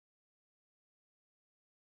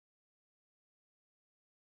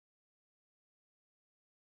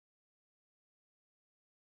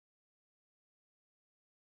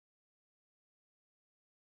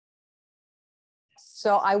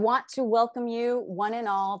So I want to welcome you one and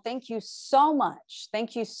all. Thank you so much.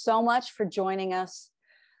 Thank you so much for joining us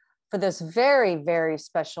for this very, very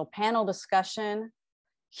special panel discussion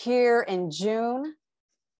here in June,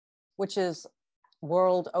 which is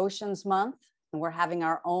World Oceans Month. And we're having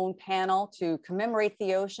our own panel to commemorate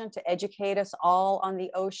the ocean, to educate us all on the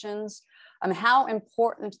oceans, and how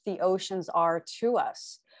important the oceans are to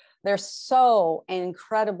us. They're so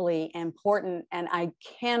incredibly important, and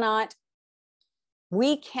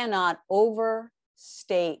we cannot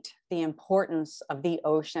overstate the importance of the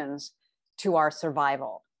oceans to our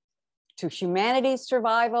survival, to humanity's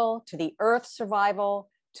survival, to the Earth's survival,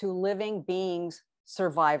 to living beings'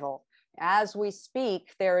 survival. As we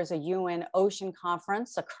speak, there is a UN Ocean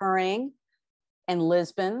Conference occurring in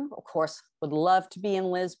Lisbon. Of course, would love to be in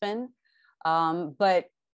Lisbon, but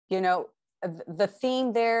you know, the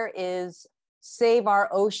theme there is save our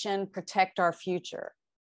ocean, protect our future.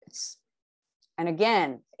 And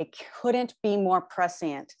again, it couldn't be more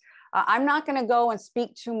prescient. I'm not going to go and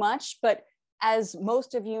speak too much, but as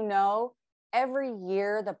most of you know, every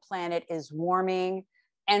year the planet is warming.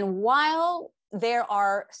 And while there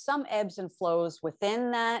are some ebbs and flows within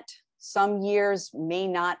that, some years may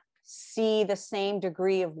not see the same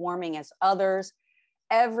degree of warming as others.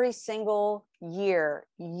 Every single year,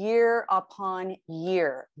 year upon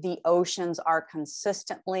year, the oceans are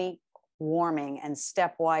consistently warming in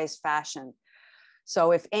stepwise fashion.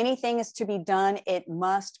 So if anything is to be done, it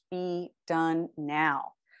must be done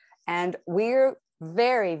now. And we're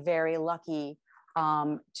very, very lucky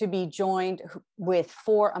to be joined with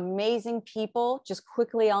four amazing people. Just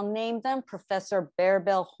quickly, I'll name them. Professor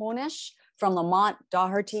Bärbel Hönisch from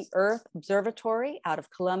Lahmont-Doherty Earth Observatory out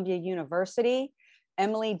of Columbia University.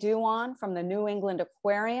 Emily Duwan from the New England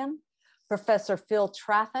Aquarium. Professor Phil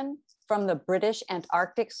Traffin from the British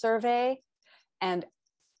Antarctic Survey. And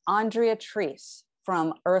Andrea Treese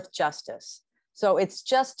from Earth Justice. So it's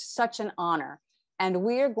just such an honor. And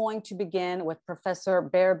we're going to begin with Professor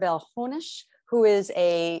Bärbel Hönisch, who is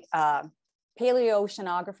a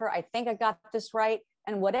paleoceanographer. I think I got this right.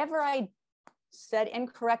 And whatever I said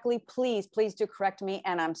incorrectly, please do correct me.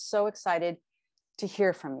 And I'm so excited to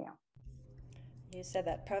hear from you. You said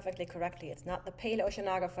that perfectly correctly. It's not the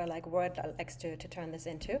paleoceanographer like word I likes to turn this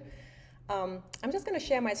into. I'm just going to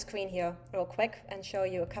share my screen here real quick and show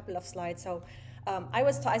you a couple of slides. So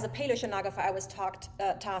as a paleoceanographer, I was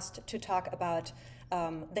tasked to talk about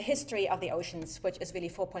the history of the oceans, which is really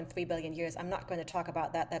 4.3 billion years. I'm not going to talk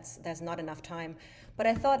about that. There's not enough time. But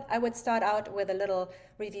I thought I would start out with a little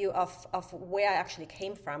review of where I actually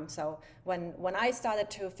came from. So when I started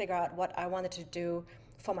to figure out what I wanted to do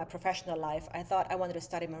for my professional life, I thought I wanted to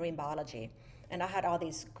study marine biology. And I had all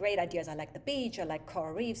these great ideas. I like the beach, I like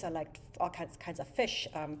coral reefs, I liked all kinds of fish.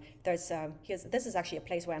 This is actually a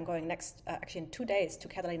place where I'm going next, actually in 2 days, to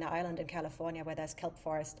Catalina Island in California, where there's kelp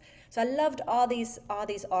forest. So I loved all these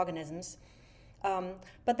organisms.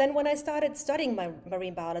 But then when I started studying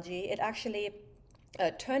marine biology, it actually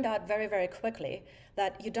turned out very, very quickly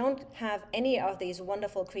that you don't have any of these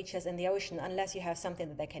wonderful creatures in the ocean unless you have something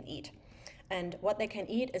that they can eat. And what they can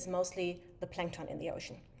eat is mostly the plankton in the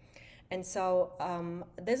ocean. And so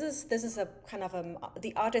this is a kind of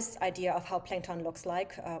the artist's idea of how plankton looks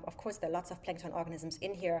like. Of course, there are lots of plankton organisms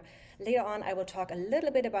in here. Later on, I will talk a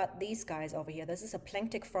little bit about these guys over here. This is a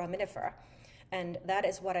planktic foraminifer, and that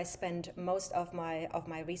is what I spend most of my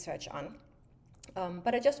research on.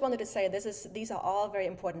 But I just wanted to say these are all very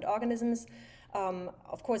important organisms.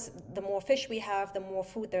 Of course, the more fish we have, the more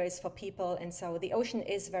food there is for people. And so the ocean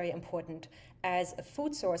is very important as a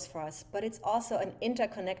food source for us, but it's also an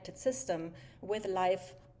interconnected system with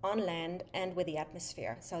life on land and with the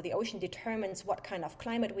atmosphere. So the ocean determines what kind of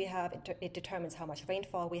climate we have. It determines how much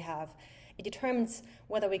rainfall we have. It determines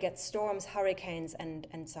whether we get storms, hurricanes,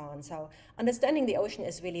 and so on. So understanding the ocean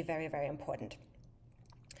is really very, very important.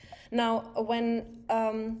 Now,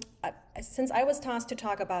 since I was tasked to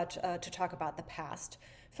talk about the past,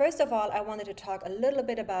 first of all, I wanted to talk a little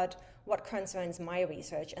bit about what concerns my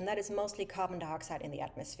research, and that is mostly carbon dioxide in the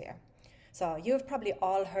atmosphere. So you've probably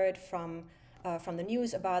all heard from the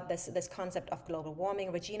news about this concept of global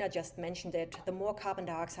warming. Regina just mentioned it. The more carbon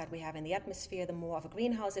dioxide we have in the atmosphere, the more of a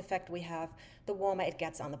greenhouse effect we have, the warmer it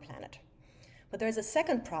gets on the planet. But there is a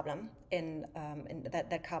second problem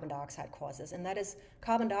that carbon dioxide causes, and that is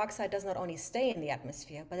carbon dioxide does not only stay in the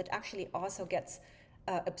atmosphere, but it actually also gets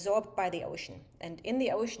absorbed by the ocean. And in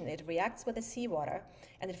the ocean, it reacts with the seawater,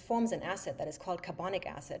 and it forms an acid that is called carbonic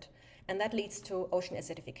acid, and that leads to ocean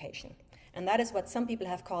acidification. And that is what some people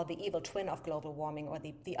have called the evil twin of global warming, or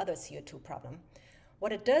the other CO2 problem.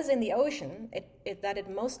 What it does in the ocean, it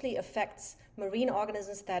mostly affects marine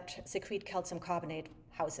organisms that secrete calcium carbonate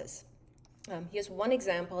houses. Here's one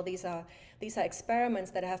example. These are experiments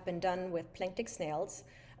that have been done with planktic snails.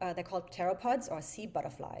 They're called pteropods or sea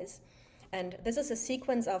butterflies. And this is a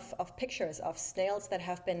sequence of pictures of snails that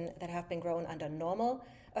have been grown under normal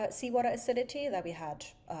seawater acidity that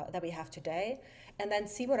we have today, and then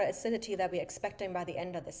seawater acidity that we're expecting by the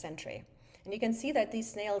end of the century. And you can see that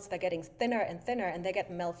these snails, they're getting thinner and thinner, and they get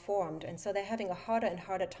malformed, and so they're having a harder and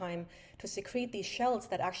harder time to secrete these shells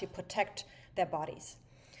that actually protect their bodies.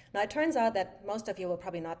 Now, it turns out that most of you will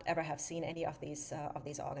probably not ever have seen any of these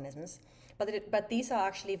organisms, but these are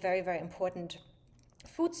actually very, very important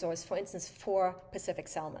food source, for instance, for Pacific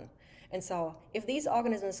salmon. And so if these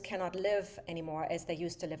organisms cannot live anymore as they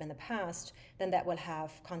used to live in the past, then that will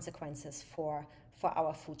have consequences for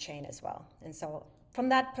our food chain as well. And so from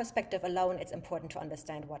that perspective alone, it's important to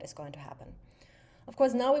understand what is going to happen. Of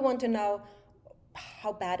course, now we want to know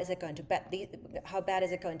how bad is it going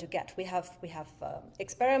to get. We have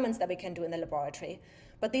experiments that we can do in the laboratory,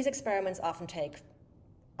 but these experiments often take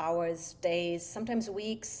hours, days, sometimes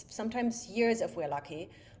weeks, sometimes years if we're lucky.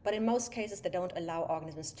 But in most cases, they don't allow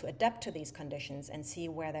organisms to adapt to these conditions and see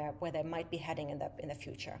where they might be heading in the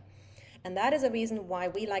future. And that is a reason why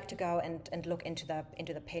we like to go and look into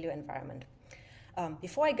the paleo environment.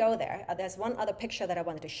 Before I go there, there's one other picture that I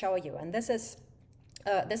wanted to show you, and this is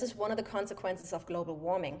one of the consequences of global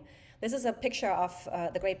warming. This is a picture of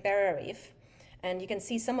the Great Barrier Reef, and you can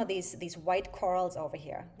see some of these white corals over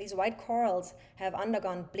here. These white corals have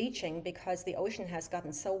undergone bleaching because the ocean has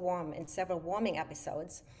gotten so warm in several warming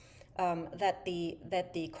episodes that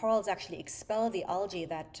the corals actually expel the algae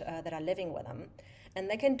that are living with them. And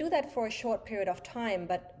they can do that for a short period of time,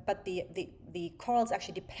 but the corals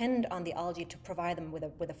actually depend on the algae to provide them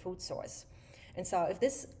with a food source. And so if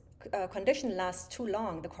this condition lasts too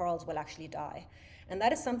long, the corals will actually die. And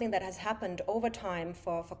that is something that has happened over time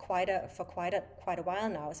for quite a while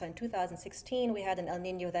now. So in 2016, we had an El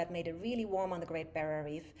Nino that made it really warm on the Great Barrier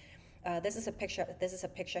Reef. This is a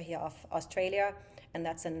picture here of Australia, and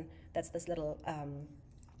that's this little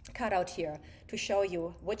cutout here to show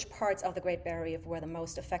you which parts of the Great Barrier Reef were the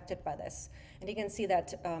most affected by this. And you can see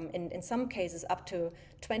that in some cases up to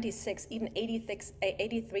 26, even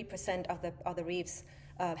 83% of the reefs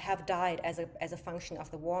have died as a function of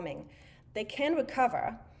the warming. They can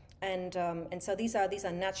recover, and so these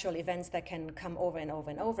are natural events that can come over and over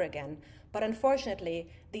and over again. But unfortunately,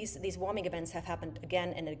 these warming events have happened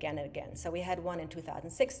again and again and again. So we had one in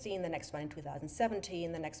 2016, the next one in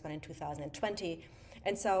 2017, the next one in 2020.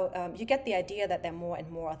 And so you get the idea that there are more and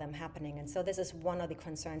more of them happening. And so this is one of the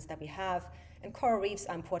concerns that we have. And coral reefs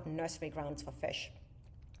are important nursery grounds for fish.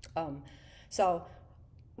 So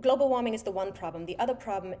global warming is the one problem. The other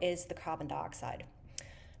problem is the carbon dioxide.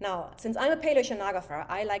 Now, since I'm a paleoceanographer,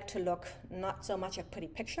 I like to look not so much at pretty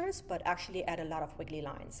pictures, but actually at a lot of wiggly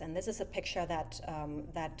lines. And this is a picture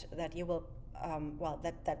that you will,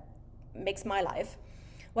 that makes my life.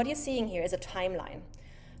 What you're seeing here is a timeline.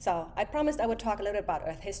 So I promised I would talk a little bit about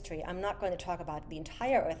Earth history. I'm not going to talk about the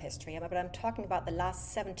entire Earth history, but I'm talking about the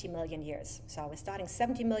last 70 million years. So we're starting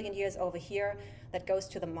 70 million years over here, that goes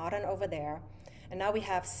to the modern over there. And now we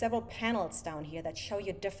have several panels down here that show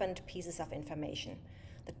you different pieces of information.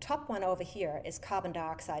 The top one over here is carbon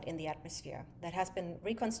dioxide in the atmosphere that has been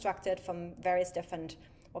reconstructed from various different,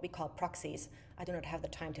 what we call proxies. I do not have the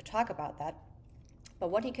time to talk about that. But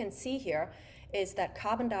what you can see here is that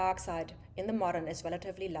carbon dioxide in the modern is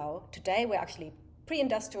relatively low. Today, we're actually,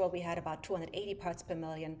 pre-industrial, we had about 280 parts per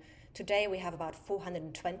million. Today, we have about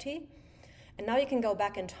 420. And now you can go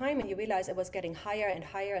back in time and you realize it was getting higher and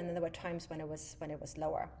higher, and then there were times when it was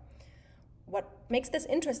lower. What makes this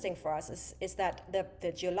interesting for us is that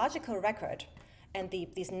the geological record and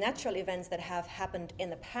these natural events that have happened in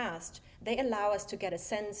the past, they allow us to get a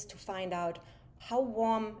sense to find out how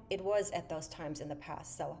warm it was at those times in the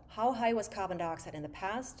past. So how high was carbon dioxide in the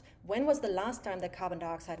past? When was the last time that carbon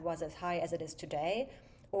dioxide was as high as it is today,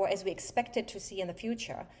 or as we expected to see in the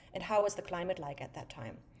future? And how was the climate like at that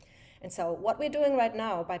time? And so what we're doing right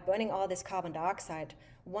now by burning all this carbon dioxide,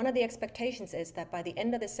 one of the expectations is that by the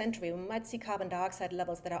end of the century, we might see carbon dioxide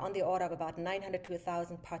levels that are on the order of about 900 to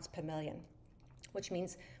 1,000 parts per million, which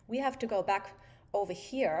means we have to go back over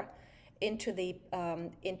here into the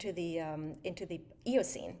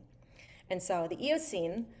Eocene. And so the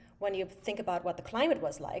Eocene, when you think about what the climate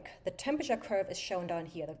was like, the temperature curve is shown down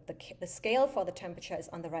here. The scale for the temperature is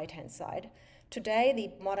on the right-hand side. Today,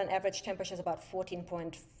 the modern average temperature is about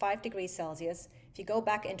 14.5 degrees Celsius. If you go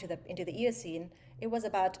back into the Eocene, it was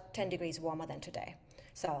about 10 degrees warmer than today.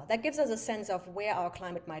 So that gives us a sense of where our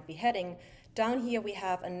climate might be heading. Down here, we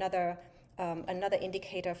have another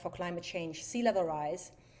indicator for climate change, sea level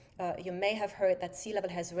rise. You may have heard that sea level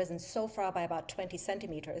has risen so far by about 20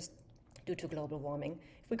 centimeters due to global warming.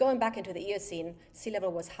 If we're going back into the Eocene, sea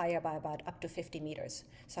level was higher by about up to 50 meters.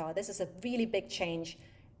 So this is a really big change.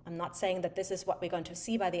 I'm not saying that this is what we're going to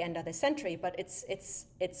see by the end of the century, but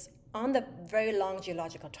it's on the very long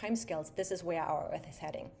geological timescales. This is where our Earth is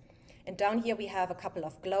heading. And down here we have a couple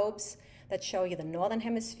of globes that show you the northern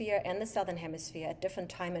hemisphere and the southern hemisphere at different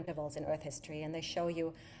time intervals in Earth history, and they show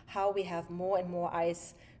you how we have more and more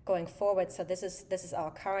ice going forward. So this is our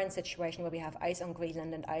current situation where we have ice on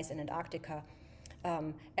Greenland and ice in Antarctica.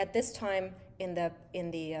 At this time in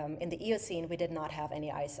the Eocene, we did not have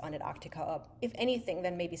any ice on Antarctica, or if anything,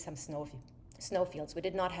 then maybe some snowfields. We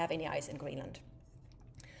did not have any ice in Greenland.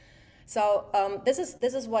 So this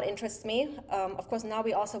is what interests me. Of course, now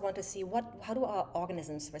we also want to see how do our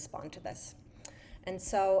organisms respond to this. And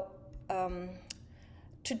so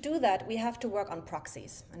to do that, we have to work on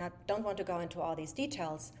proxies. And I don't want to go into all these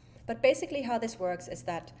details, but basically how this works is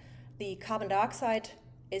that the carbon dioxide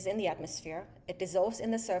is in the atmosphere. It dissolves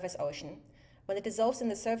in the surface ocean. When it dissolves in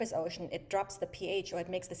the surface ocean, it drops the pH, or it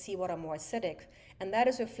makes the seawater more acidic. And that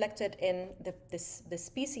is reflected in the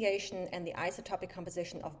speciation and the isotopic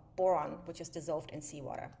composition of boron, which is dissolved in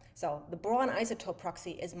seawater. So the boron isotope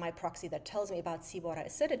proxy is my proxy that tells me about seawater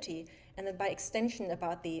acidity, and then by extension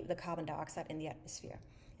about the carbon dioxide in the atmosphere.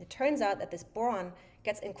 It turns out that this boron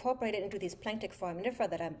gets incorporated into these planktic foraminifera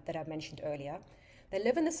that I mentioned earlier. They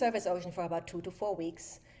live in the surface ocean for about 2 to 4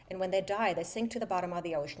 weeks, and when they die, they sink to the bottom of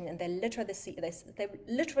the ocean, and they litter the sea. They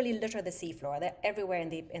literally litter the seafloor. They're everywhere in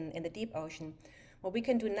the deep ocean. What we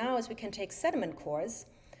can do now is we can take sediment cores.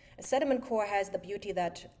 A sediment core has the beauty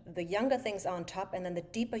that the younger things are on top, and then the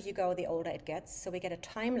deeper you go, the older it gets. So we get a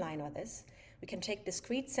timeline of this. We can take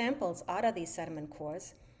discrete samples out of these sediment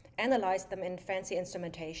cores, analyze them in fancy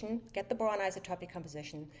instrumentation, get the boron isotopic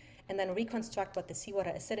composition, and then reconstruct what the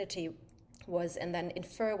seawater acidity was, and then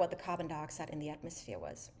infer what the carbon dioxide in the atmosphere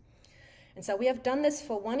was. And so we have done this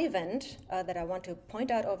for one event that I want to point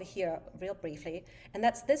out over here real briefly, and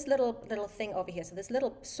that's this little thing over here. So this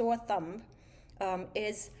little sore thumb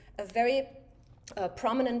is a very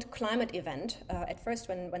prominent climate event. At first,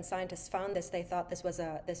 when scientists found this, they thought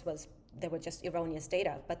they were just erroneous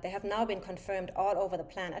data, but they have now been confirmed all over the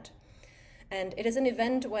planet. And it is an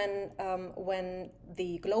event when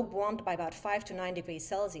the globe warmed by about 5 to 9 degrees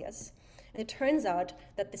Celsius. And it turns out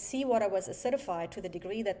that the seawater was acidified to the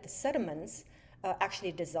degree that the sediments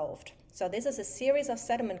actually dissolved. So this is a series of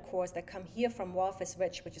sediment cores that come here from Walvis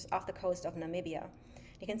Ridge, which is off the coast of Namibia.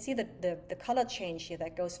 You can see the color change here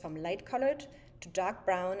that goes from light colored to dark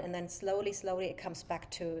brown, and then slowly it comes back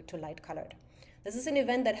to light colored. This is an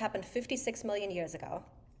event that happened 56 million years ago.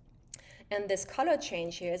 And this color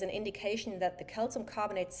change here is an indication that the calcium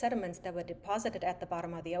carbonate sediments that were deposited at the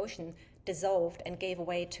bottom of the ocean dissolved and gave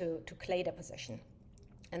way to clay deposition.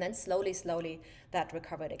 And then slowly that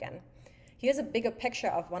recovered again. Here's a bigger picture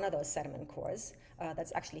of one of those sediment cores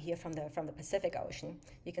that's actually here from the Pacific Ocean.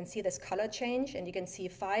 You can see this color change, and you can see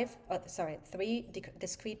three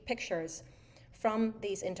discrete pictures from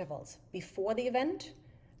these intervals: before the event,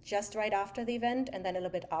 just right after the event, and then a little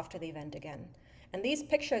bit after the event again. And these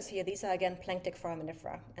pictures here, these are again planktic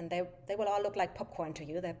foraminifera, and they will all look like popcorn to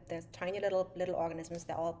you. They're tiny little organisms.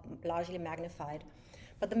 They're all largely magnified.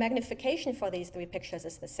 But the magnification for these three pictures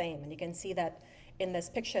is the same. And you can see that in this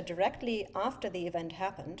picture directly after the event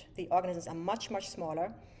happened, the organisms are much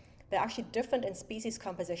smaller. They're actually different in species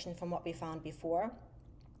composition from what we found before.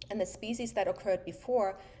 And the species that occurred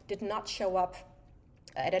before did not show up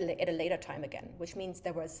at a later time again, which means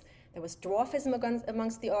there was dwarfism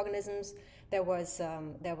amongst the organisms, there was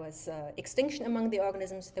extinction among the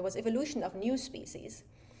organisms, there was evolution of new species.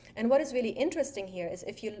 And what is really interesting here is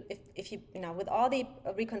if you with all the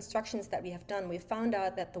reconstructions that we have done, we found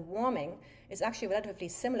out that the warming is actually relatively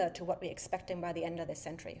similar to what we're expecting by the end of the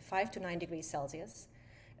century, 5 to 9 degrees Celsius.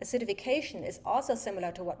 Acidification is also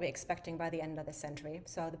similar to what we're expecting by the end of the century.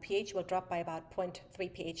 So the pH will drop by about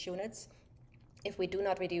 0.3 pH units if we do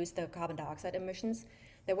not reduce the carbon dioxide emissions.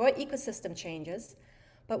 There were ecosystem changes,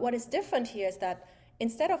 but what is different here is that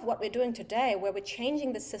instead of what we're doing today, where we're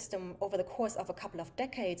changing the system over the course of a couple of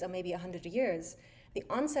decades or maybe 100 years, the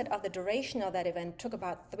onset of the duration of that event took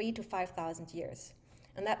about 3,000 to 5,000 years.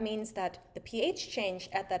 And that means that the pH change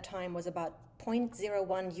at that time was about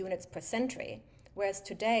 0.01 units per century, whereas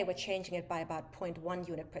today we're changing it by about 0.1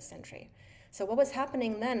 unit per century. So what was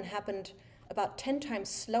happening then happened about 10 times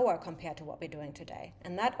slower compared to what we're doing today.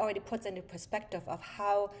 And that already puts into perspective of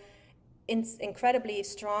how incredibly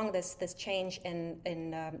strong this change in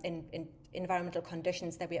environmental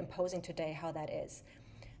conditions that we're imposing today, how that is.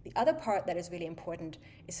 The other part that is really important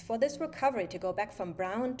is for this recovery to go back from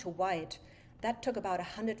brown to white. That took about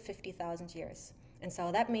 150,000 years. And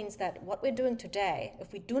so that means that what we're doing today,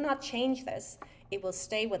 if we do not change this, it will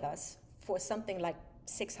stay with us for something like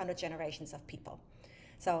 600 generations of people.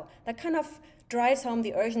 So that kind of drives home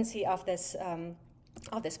the urgency of this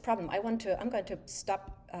problem. I'm going to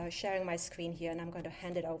stop sharing my screen here, and I'm going to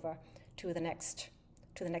hand it over to the next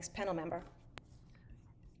panel member.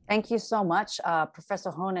 Thank you so much,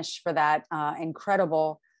 Professor Hönisch, for that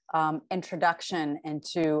incredible introduction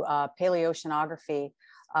into paleoceanography.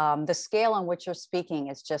 The scale on which you're speaking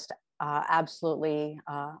is just absolutely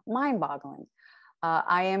mind-boggling.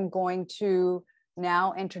 I am going to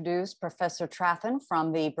now introduce Professor Trathen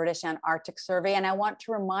from the British Antarctic Survey, and I want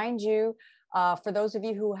to remind you, for those of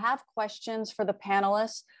you who have questions for the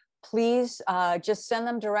panelists, please just send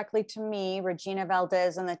them directly to me, Regina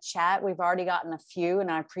Valdez, in the chat. We've already gotten a few,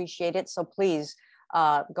 and I appreciate it. So please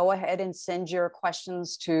go ahead and send your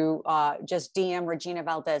questions to just DM Regina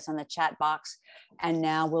Valdez in the chat box. And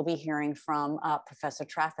now we'll be hearing from Professor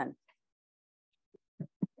Trathen.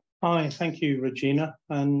 Hi, thank you, Regina.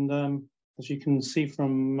 And as you can see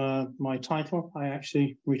from my title, I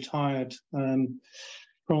actually retired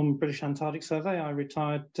from British Antarctic Survey. I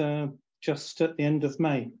retired just at the end of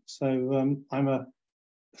May. So I'm a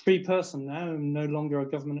free person now. I'm no longer a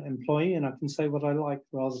government employee, and I can say what I like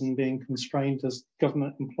rather than being constrained as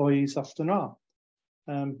government employees often are.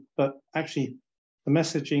 But actually, the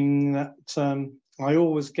messaging that I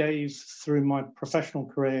always gave through my professional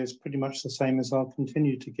career is pretty much the same as I'll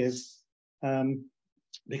continue to give,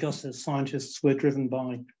 because as scientists, we're driven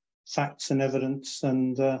by facts and evidence,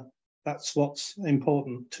 and that's what's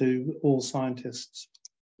important to all scientists.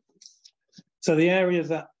 So the area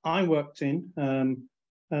that I worked in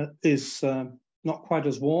is not quite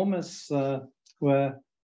as warm as where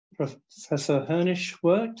Professor Hönisch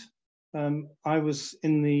worked. I was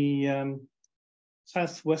in the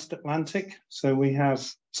Southwest Atlantic, so we have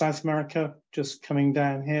South America just coming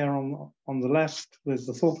down here on the left with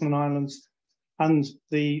the Falkland Islands, and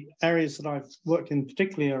the areas that I've worked in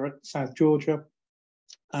particularly are at South Georgia,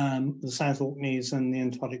 the South Orkneys, and the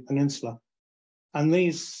Antarctic Peninsula. And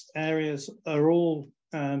these areas are all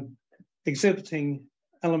exhibiting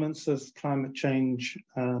elements of climate change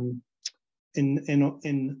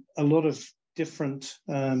in a lot of different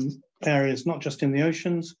areas, not just in the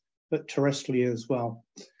oceans, but terrestrially as well.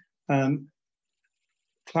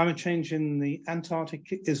 Climate change in the Antarctic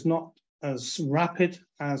is not as rapid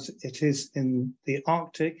as it is in the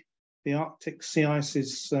Arctic. The Arctic sea ice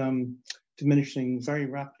is diminishing very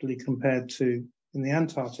rapidly compared to in the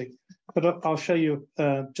Antarctic. But I'll show you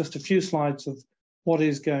just a few slides of what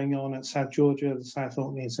is going on at South Georgia, the South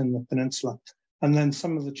Orkneys, and the peninsula, and then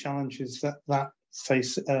some of the challenges that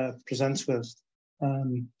presents with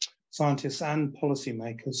scientists and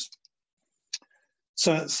policymakers.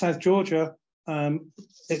 So at South Georgia,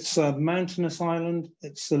 it's a mountainous island.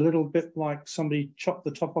 It's a little bit like somebody chopped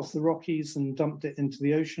the top off the Rockies and dumped it into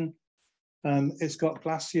the ocean. It's got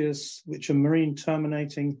glaciers which are marine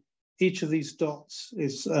terminating. Each of these dots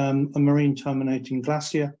is a marine terminating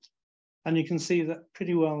glacier. And you can see that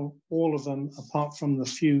pretty well all of them, apart from the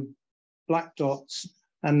few black dots,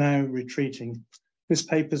 are now retreating. This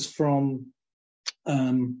paper's from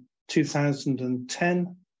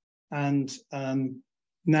 2010, and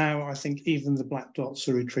now I think even the black dots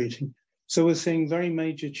are retreating. So we're seeing very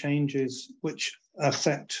major changes which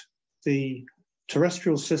affect the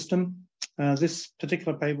terrestrial system. This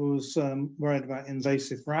particular paper was worried about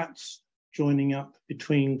invasive rats joining up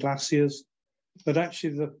between glaciers, but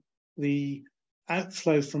actually the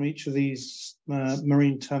outflow from each of these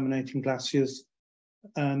marine terminating glaciers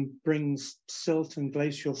brings silt and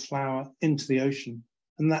glacial flow into the ocean,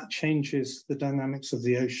 and that changes the dynamics of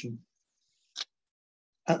the ocean.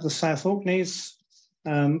 At the South Orkneys,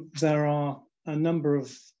 there are a number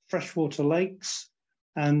of freshwater lakes,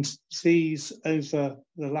 and these over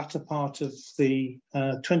the latter part of the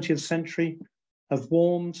 20th century have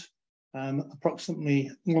warmed approximately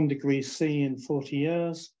 1 degree C in 40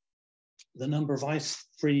 years. The number of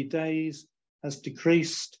ice-free days has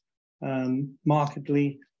decreased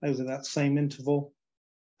markedly over that same interval.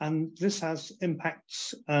 And this has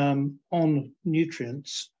impacts on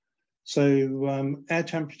nutrients. So air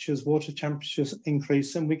temperatures, water temperatures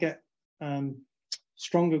increase, and we get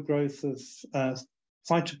stronger growth of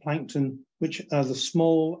phytoplankton, which are the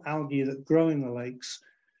small algae that grow in the lakes,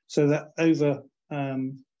 so that over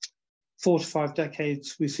 4 to 5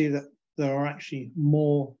 decades, we see that there are actually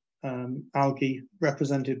more algae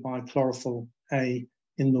represented by chlorophyll A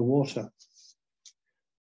in the water.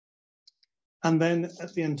 And then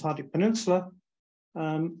at the Antarctic Peninsula,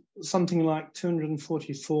 something like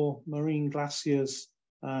 244 marine glaciers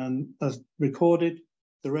are recorded.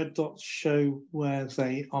 The red dots show where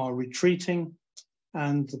they are retreating,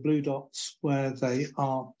 and the blue dots where they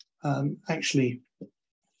are actually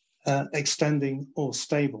extending or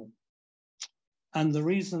stable. And the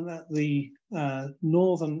reason that the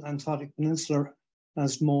northern Antarctic Peninsula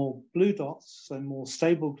has more blue dots, so more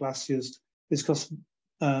stable glaciers, is because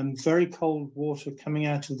very cold water coming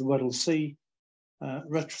out of the Weddell Sea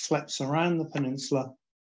retroflects around the peninsula,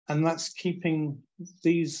 and that's keeping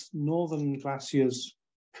these northern glaciers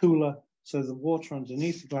cooler, so the water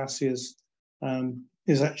underneath the glaciers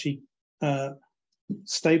is actually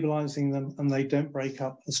stabilizing them, and they don't break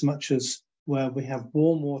up as much as where we have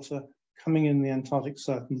warm water coming in the Antarctic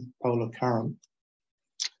circumpolar current.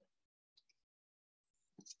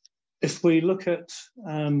 If we look at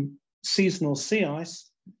seasonal sea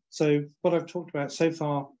ice, so what I've talked about so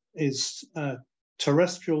far is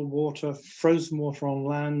terrestrial water, frozen water on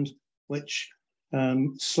land, which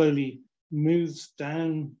slowly moves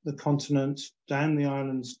down the continent, down the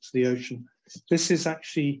islands to the ocean. This is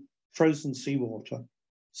actually frozen seawater,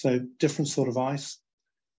 so different sort of ice.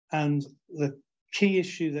 And the key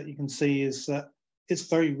issue that you can see is that it's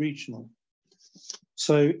very regional.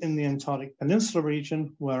 So in the Antarctic Peninsula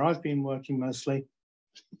region, where I've been working mostly,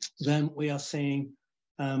 then we are seeing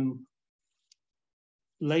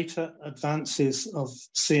later advances of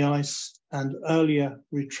sea ice and earlier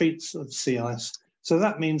retreats of sea ice. So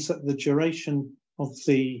that means that the duration of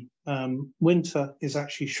the winter is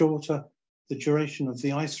actually shorter. The duration of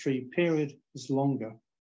the ice-free period is longer.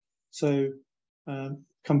 So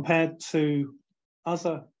compared to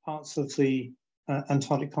other parts of the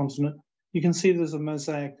Antarctic continent, you can see there's a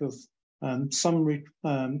mosaic of some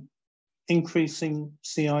increasing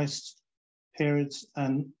sea ice periods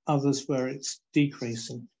and others where it's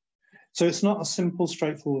decreasing. So it's not a simple,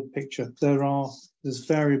 straightforward picture. There's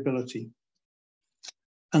variability.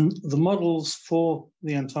 And the models for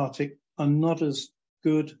the Antarctic are not as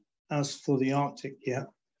good as for the Arctic yet.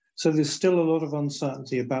 So there's still a lot of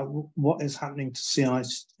uncertainty about what is happening to sea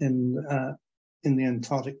ice in the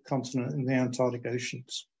Antarctic continent, in the Antarctic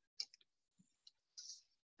oceans.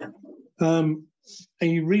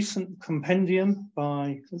 A recent compendium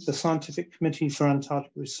by the Scientific Committee for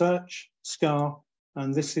Antarctic Research, SCAR,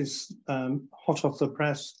 and this is hot off the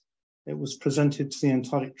press. It was presented to the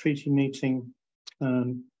Antarctic Treaty meeting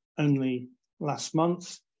only last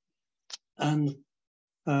month. And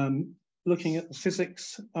looking at the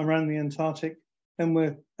physics around the Antarctic, then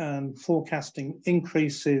we're forecasting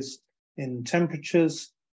increases in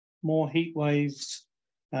temperatures, more heat waves,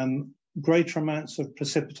 greater amounts of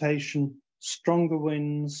precipitation, stronger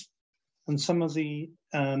winds, and some of the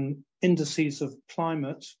indices of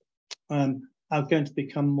climate are going to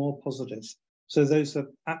become more positive. So those are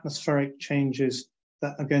atmospheric changes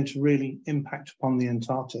that are going to really impact upon the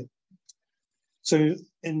Antarctic. So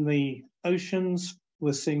in the oceans,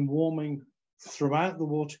 we're seeing warming throughout the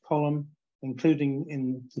water column, including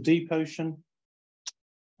in the deep ocean.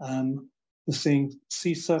 We're seeing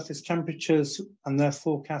sea surface temperatures, and they're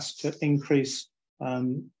forecast to increase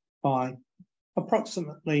by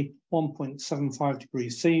approximately 1.75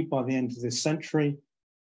 degrees C by the end of this century.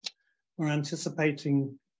 We're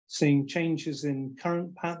anticipating seeing changes in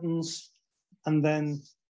current patterns, and then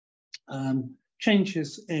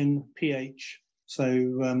changes in pH.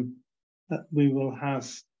 So we will have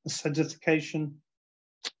acidification.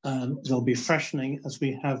 There'll be freshening as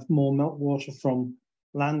we have more meltwater from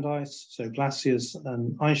land ice, so glaciers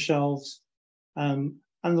and ice shelves, and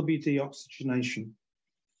there'll be deoxygenation.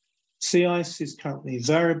 Sea ice is currently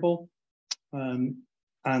variable,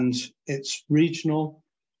 and it's regional.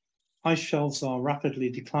 Ice shelves are rapidly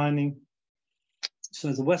declining.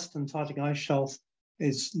 So the West Antarctic ice shelf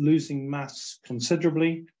is losing mass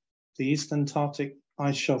considerably. The East Antarctic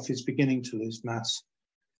ice shelf is beginning to lose mass.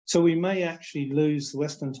 So we may actually lose the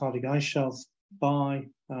West Antarctic ice shelf by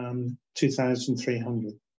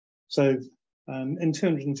 2300. So in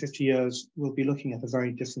 250 years, we'll be looking at a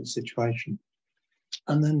very different situation.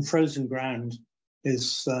 And then frozen ground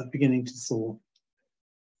is beginning to thaw.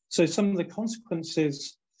 So some of the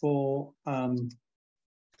consequences for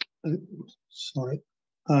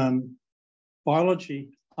biology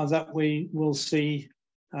are that we will see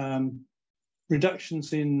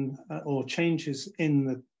reductions in or changes in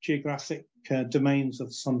the geographic domains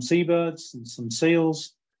of some seabirds and some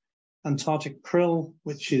seals. Antarctic krill,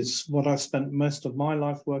 which is what I've spent most of my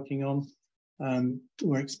life working on.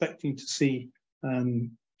 We're expecting to see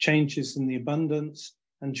changes in the abundance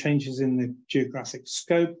and changes in the geographic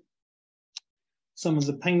scope. Some of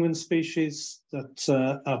the penguin species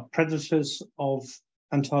that are predators of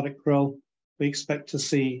Antarctic krill, we expect to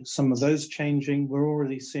see some of those changing. We're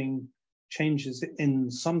already seeing changes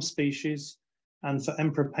in some species. And for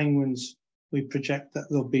emperor penguins, we project that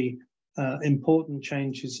there'll be important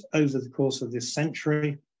changes over the course of this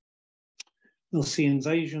century. We'll see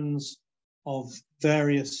invasions of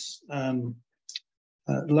various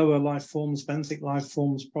lower life forms, benthic life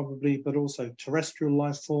forms probably, but also terrestrial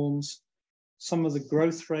life forms. Some of the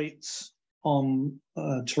growth rates on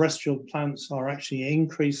terrestrial plants are actually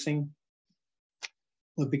increasing.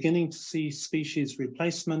 We're beginning to see species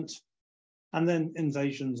replacement and then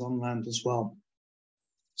invasions on land as well.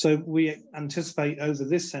 So we anticipate over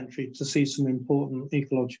this century to see some important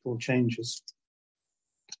ecological changes.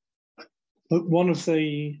 But one of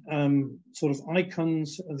the sort of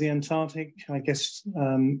icons of the Antarctic, I guess,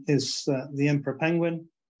 is the emperor penguin.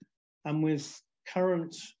 And with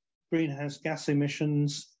current greenhouse gas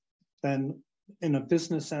emissions, then in a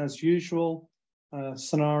business as usual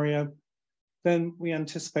scenario, then we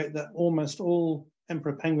anticipate that almost all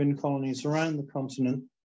emperor penguin colonies around the continent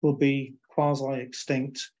will be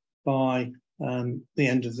quasi-extinct by the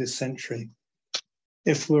end of this century.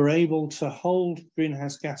 If we're able to hold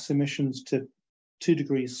greenhouse gas emissions to 2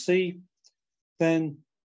 degrees C, then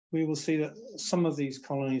we will see that some of these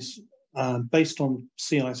colonies, based on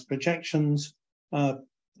sea ice projections, are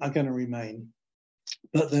going to remain,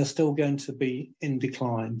 but they're still going to be in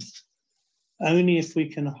decline. Only if we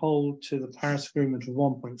can hold to the Paris Agreement of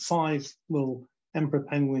 1.5 will emperor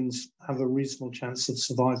penguins have a reasonable chance of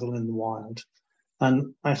survival in the wild.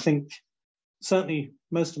 And I think certainly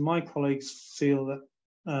most of my colleagues feel that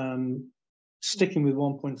sticking with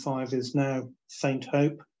 1.5 is now faint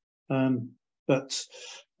hope, but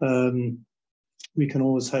we can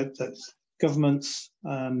always hope that governments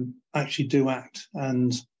actually do act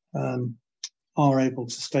and are able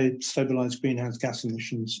to stabilize greenhouse gas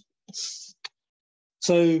emissions.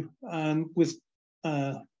 So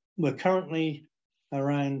we're currently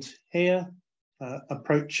around here,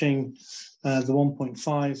 approaching the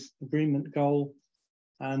 1.5 agreement goal,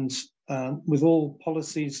 and with all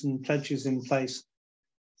policies and pledges in place,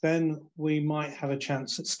 then we might have a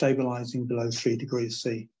chance at stabilizing below 3 degrees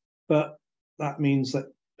C. But that means that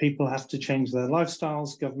people have to change their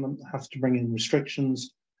lifestyles, government have to bring in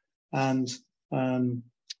restrictions, and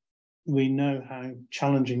we know how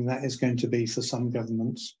challenging that is going to be for some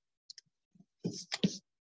governments.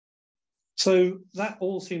 So that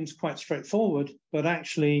all seems quite straightforward, but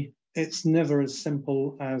actually it's never as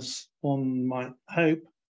simple as one might hope.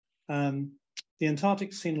 The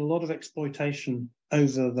Antarctic's seen a lot of exploitation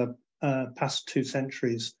over the past 2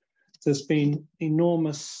 centuries. There's been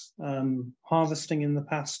enormous harvesting in the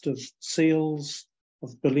past of seals,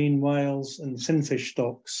 of baleen whales and finfish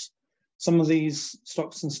stocks. Some of these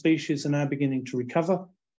stocks and species are now beginning to recover,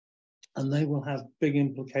 and they will have big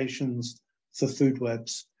implications for food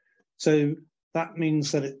webs. So that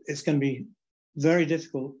means that it's going to be very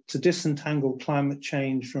difficult to disentangle climate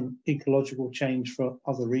change from ecological change for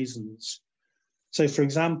other reasons. So, for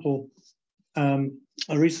example, a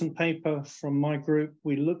recent paper from my group,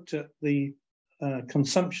 we looked at the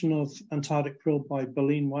consumption of Antarctic krill by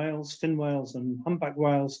baleen whales, fin whales, and humpback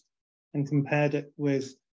whales, and compared it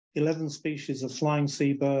with 11 species of flying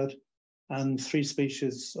seabird and 3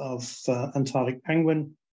 species of Antarctic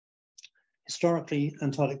penguin. Historically,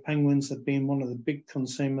 Antarctic penguins have been one of the big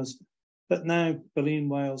consumers, but now baleen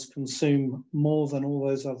whales consume more than all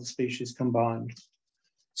those other species combined.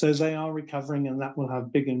 So they are recovering, and that will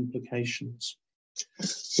have big implications.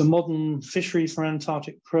 The modern fishery for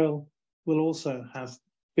Antarctic krill will also have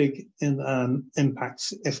big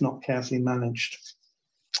impacts if not carefully managed.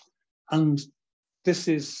 And this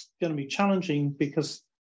is going to be challenging because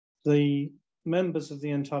the members of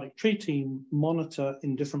the Antarctic Treaty monitor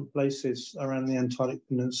in different places around the Antarctic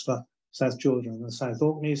Peninsula, South Georgia and the South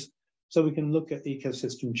Orkneys, so we can look at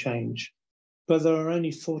ecosystem change. But there are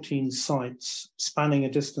only 14 sites spanning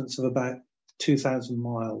a distance of about 2,000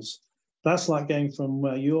 miles. That's like going from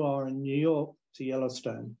where you are in New York to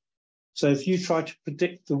Yellowstone. So if you try to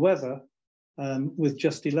predict the weather with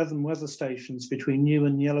just 11 weather stations between you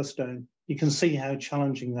and Yellowstone, you can see how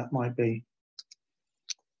challenging that might be.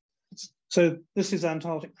 So this is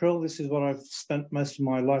Antarctic krill. This is what I've spent most of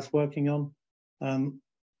my life working on.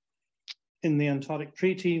 In the Antarctic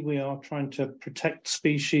Treaty, we are trying to protect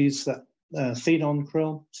species that feed on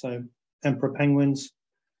krill, so emperor penguins.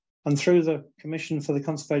 And through the Commission for the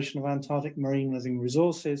Conservation of Antarctic Marine Living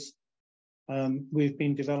Resources, we've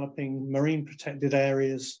been developing marine protected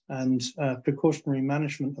areas and precautionary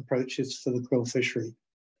management approaches for the krill fishery.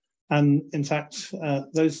 And in fact,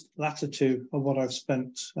 those latter two are what I've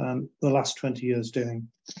spent the last 20 years doing.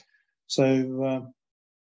 So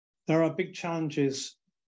there are big challenges.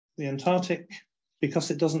 The Antarctic,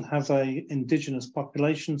 because it doesn't have an indigenous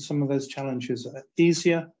population, some of those challenges are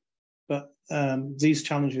easier, but these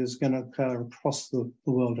challenges are going to occur across the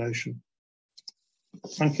world ocean.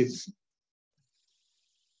 Thank you.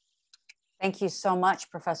 Thank you so much,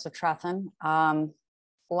 Professor Trethon.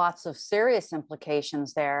 Lots of serious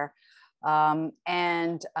implications there. And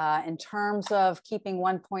in terms of keeping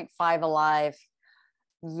 1.5 alive,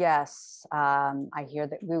 yes, I hear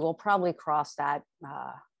that we will probably cross that,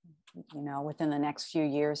 within the next few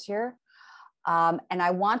years here. And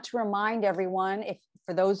I want to remind everyone,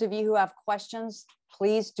 for those of you who have questions,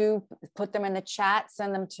 please do put them in the chat,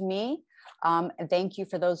 send them to me. And thank you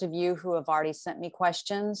for those of you who have already sent me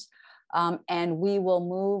questions. And we will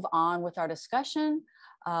move on with our discussion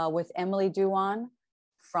with Emily Duwan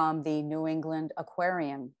from the New England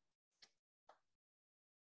Aquarium.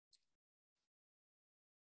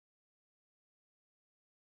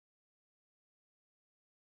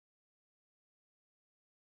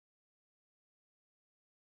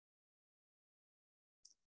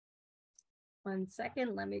 One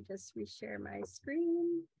second, let me just reshare my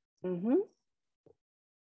screen. Mm-hmm.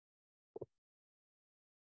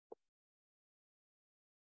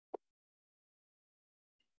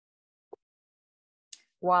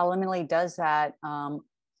 While Emily does that,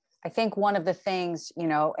 I think one of the things,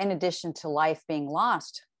 in addition to life being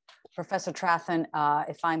lost, Professor Trethon,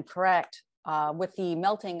 if I'm correct, with the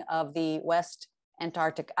melting of the West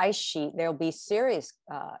Antarctic ice sheet, there'll be serious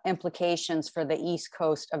implications for the East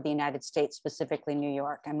Coast of the United States, specifically New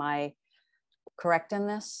York. Am I correct in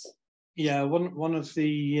this? Yeah, one of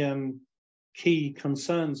the key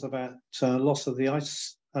concerns about loss of the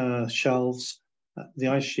ice shelves, the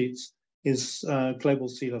ice sheets, is global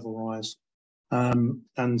sea level rise.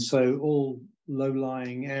 And so all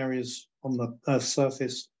low-lying areas on the Earth's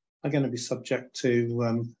surface are going to be subject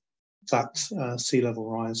to that sea level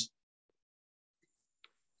rise.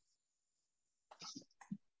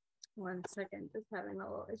 One second, just having a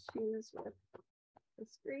little issues with the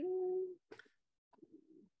screen.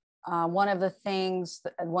 One of the things,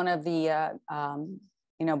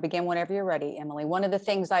 begin whenever you're ready, Emily. One of the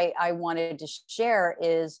things I wanted to share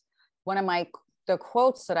is one of the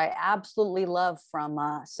quotes that I absolutely love from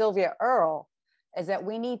Sylvia Earle is that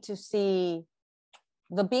we need to see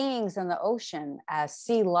the beings in the ocean as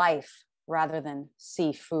sea life rather than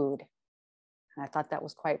sea food. And I thought that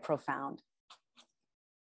was quite profound.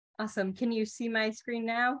 Awesome. Can you see my screen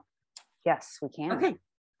now? Yes, we can. Okay,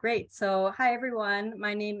 great. So hi, everyone.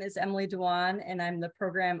 My name is Emily Duwan, and I'm the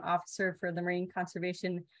program officer for the Marine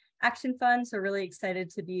Conservation Action Fund. So really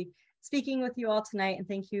excited to be speaking with you all tonight. And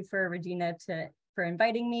thank you for Regina for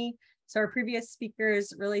inviting me. So our previous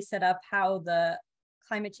speakers really set up how the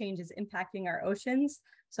climate change is impacting our oceans.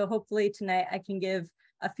 So hopefully tonight I can give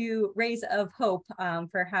a few rays of hope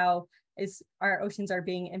for how our oceans are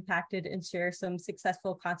being impacted and share some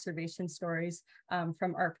successful conservation stories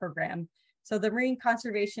from our program. So the Marine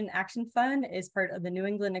Conservation Action Fund is part of the New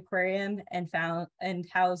England Aquarium and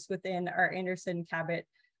housed within our Anderson Cabot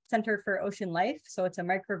Center for Ocean Life. So it's a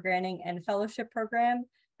micro-granting and fellowship program.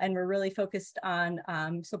 And we're really focused on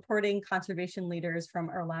supporting conservation leaders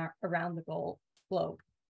from around the globe.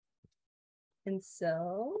 And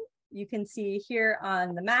so you can see here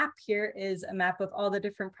on the map, here is a map of all the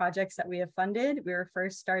different projects that we have funded. We were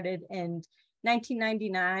first started in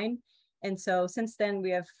 1999. And so since then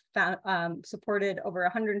we have supported over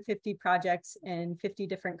 150 projects in 50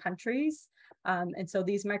 different countries. And so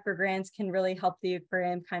these microgrants can really help the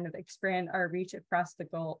aquarium kind of expand our reach across the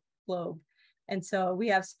globe. And so we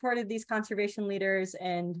have supported these conservation leaders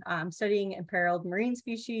in studying imperiled marine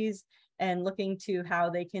species and looking to how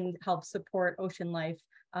they can help support ocean life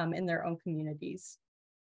in their own communities.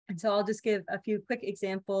 And so I'll just give a few quick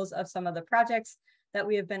examples of some of the projects that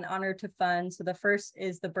we have been honored to fund. So the first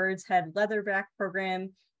is the Bird's Head Leatherback program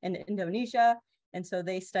in Indonesia. And so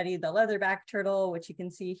they study the leatherback turtle, which you can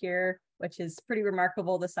see here, which is pretty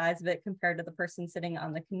remarkable, the size of it compared to the person sitting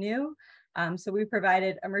on the canoe. So we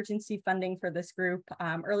provided emergency funding for this group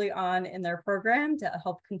early on in their program to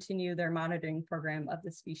help continue their monitoring program of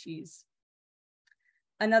the species.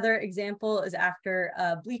 Another example is after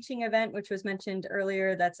a bleaching event, which was mentioned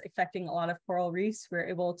earlier, that's affecting a lot of coral reefs. We're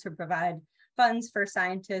able to provide funds for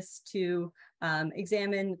scientists to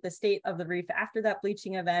examine the state of the reef after that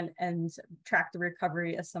bleaching event and track the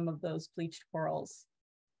recovery of some of those bleached corals.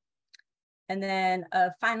 And then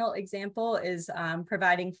a final example is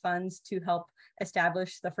providing funds to help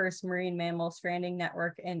establish the first marine mammal stranding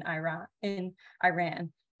network in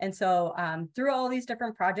Iran. And so through all these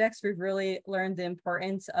different projects, we've really learned the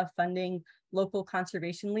importance of funding local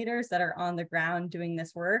conservation leaders that are on the ground doing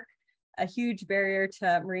this work. A huge barrier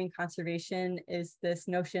to marine conservation is this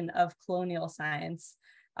notion of colonial science.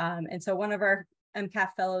 And so one of our MCAF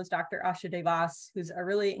fellows, Dr. Asha DeVos, who's a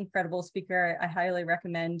really incredible speaker. I highly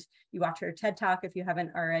recommend you watch her TED Talk if you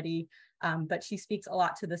haven't already, but she speaks a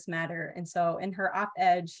lot to this matter. And so in her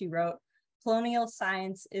op-ed, she wrote, "Colonial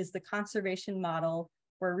science is the conservation model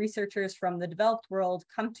where researchers from the developed world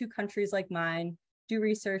come to countries like mine, do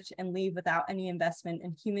research and leave without any investment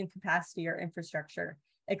in human capacity or infrastructure.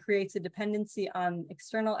 It creates a dependency on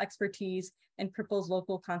external expertise and cripples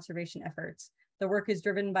local conservation efforts. The work is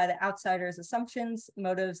driven by the outsider's assumptions,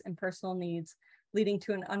 motives, and personal needs, leading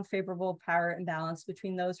to an unfavorable power imbalance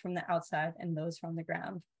between those from the outside and those from the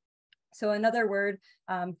ground." So another word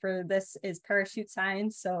for this is parachute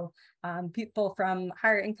science. So people from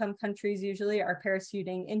higher income countries usually are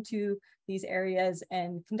parachuting into these areas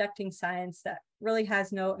and conducting science that really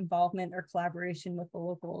has no involvement or collaboration with the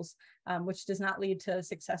locals, which does not lead to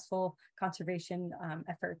successful conservation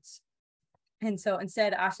efforts. And so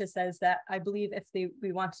instead, Asha says that I believe if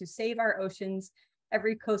we want to save our oceans,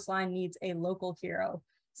 every coastline needs a local hero,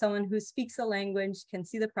 someone who speaks the language, can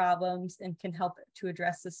see the problems, and can help to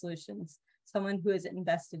address the solutions, someone who is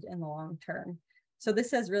invested in the long term. So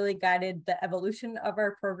this has really guided the evolution of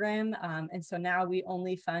our program. And so now we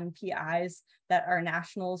only fund PIs that are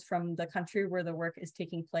nationals from the country where the work is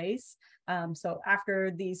taking place. So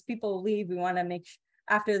after these people leave, we want to make sure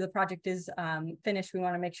after the project is finished, we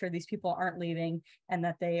want to make sure these people aren't leaving and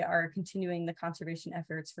that they are continuing the conservation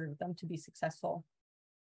efforts for them to be successful.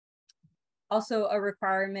 Also, a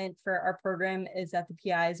requirement for our program is that the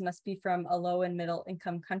PIs must be from a low and middle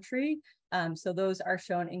income country. So those are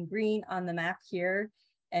shown in green on the map here.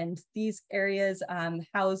 And these areas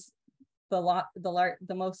house the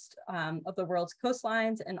most of the world's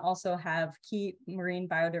coastlines and also have key marine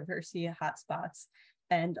biodiversity hotspots.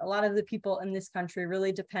 And a lot of the people in this country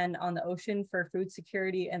really depend on the ocean for food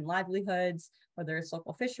security and livelihoods, whether it's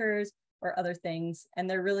local fishers or other things. And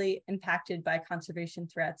they're really impacted by conservation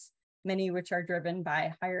threats, many which are driven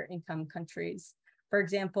by higher income countries. For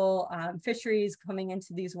example, fisheries coming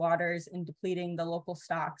into these waters and depleting the local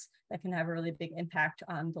stocks that can have a really big impact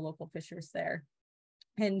on the local fishers there.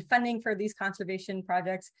 And funding for these conservation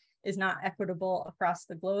projects is not equitable across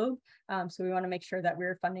the globe. So we want to make sure that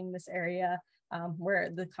we're funding this area where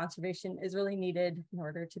the conservation is really needed in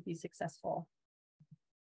order to be successful.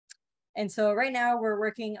 And so right now we're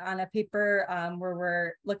working on a paper where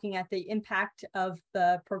we're looking at the impact of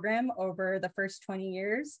the program over the first 20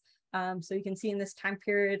 years. So you can see in this time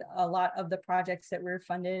period, a lot of the projects that were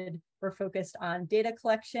funded were focused on data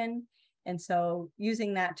collection. And so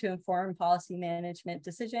using that to inform policy management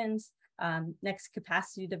decisions, next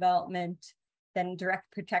capacity development, then direct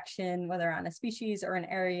protection, whether on a species or an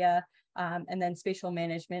area, and then spatial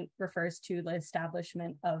management refers to the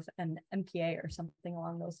establishment of an MPA or something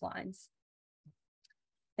along those lines.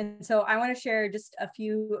 And so I want to share just a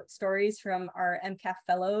few stories from our MCAF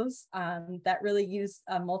fellows that really use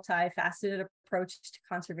a multifaceted approach to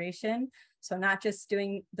conservation. So not just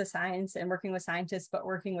doing the science and working with scientists, but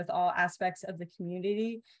working with all aspects of the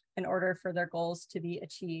community in order for their goals to be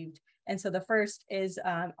achieved. And so the first is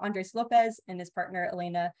Andres Lopez and his partner,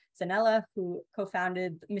 Elena Zanella, who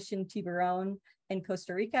co-founded Mission Tiburon in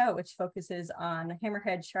Costa Rica, which focuses on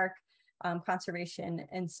hammerhead shark conservation.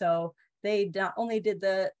 And so they not only did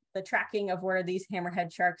the tracking of where these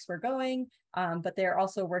hammerhead sharks were going, but they're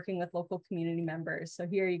also working with local community members. So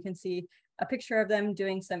here you can see a picture of them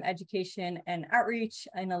doing some education and outreach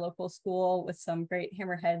in a local school with some great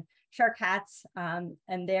hammerhead shark hats.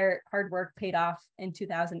 And their hard work paid off in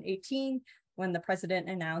 2018 when the president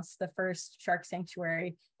announced the first shark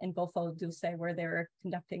sanctuary in Golfo Dulce where they were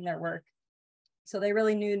conducting their work. So they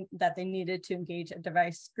really knew that they needed to engage a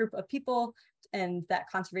diverse group of people and that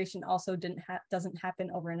conservation also doesn't happen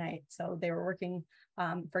overnight. So they were working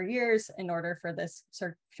for years in order for this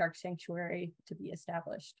shark sanctuary to be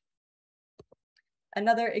established.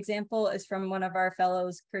 Another example is from one of our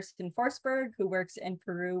fellows, Kirsten Forsberg, who works in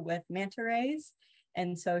Peru with manta rays.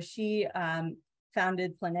 And so she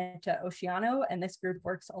founded Planeta Oceano, and this group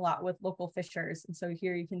works a lot with local fishers. And so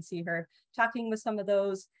here you can see her talking with some of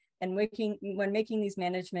those And when making these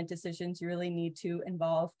management decisions, you really need to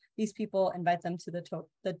involve these people, invite them to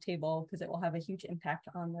the table, because it will have a huge impact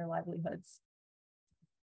on their livelihoods.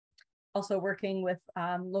 Also working with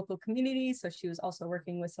local communities. So she was also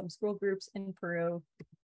working with some school groups in Peru.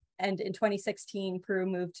 And in 2016, Peru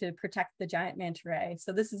moved to protect the giant manta ray.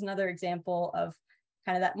 So this is another example of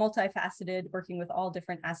kind of that multifaceted, working with all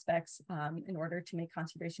different aspects in order to make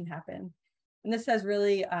conservation happen. And this has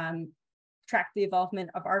really tracked the involvement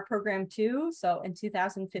of our program too. So in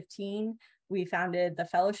 2015, we founded the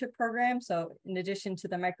fellowship program. So in addition to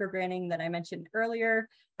the microgranting that I mentioned earlier,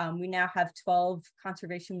 we now have 12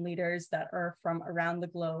 conservation leaders that are from around the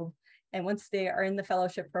globe. And once they are in the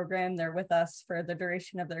fellowship program, they're with us for the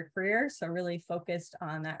duration of their career. So really focused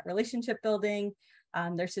on that relationship building,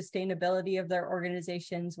 their sustainability of their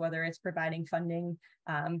organizations, whether it's providing funding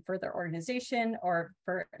for their organization or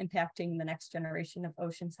for impacting the next generation of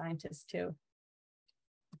ocean scientists too.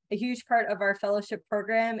 A huge part of our fellowship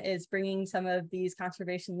program is bringing some of these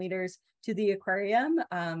conservation leaders to the aquarium.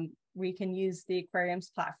 We can use the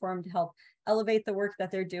aquarium's platform to help elevate the work that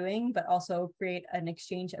they're doing, but also create an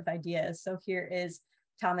exchange of ideas. So here is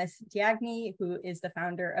Thomas Diagny, who is the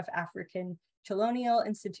founder of African Chelonial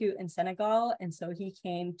Institute in Senegal. And so he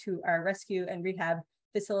came to our rescue and rehab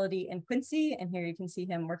facility in Quincy. And here you can see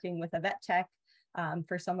him working with a vet tech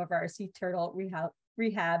for some of our sea turtle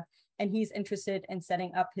rehab. And he's interested in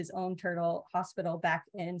setting up his own turtle hospital back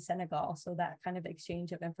in Senegal. So that kind of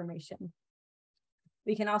exchange of information.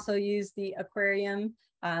 We can also use the aquarium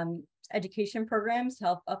education programs to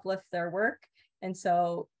help uplift their work. And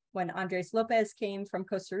so when Andres Lopez came from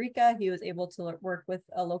Costa Rica, he was able to work with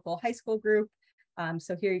a local high school group.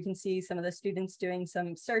 So here you can see some of the students doing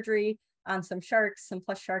some surgery on some sharks, some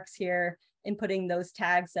plush sharks here, inputting those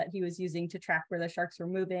tags that he was using to track where the sharks were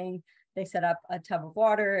moving. They set up a tub of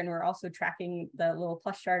water, and we're also tracking the little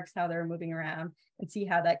plush sharks, how they're moving around, and see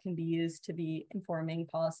how that can be used to be informing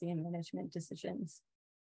policy and management decisions.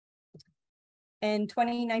 In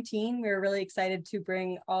 2019, we were really excited to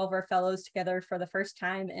bring all of our fellows together for the first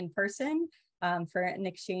time in person for an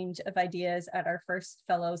exchange of ideas at our first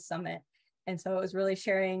Fellows Summit. And so it was really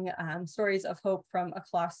sharing stories of hope from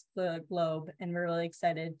across the globe. And we're really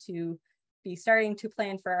excited to be starting to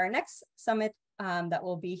plan for our next summit that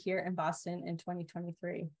will be here in Boston in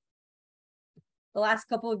 2023. The last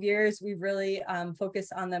couple of years, we've really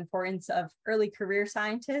focused on the importance of early career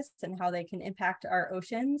scientists and how they can impact our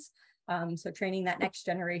oceans. So training that next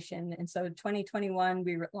generation. And so 2021,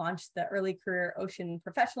 we launched the Early Career Ocean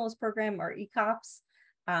Professionals Program, or ECOPS.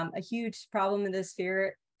 A huge problem in this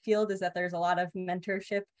field is that there's a lot of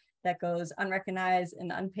mentorship that goes unrecognized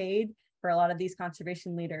and unpaid for a lot of these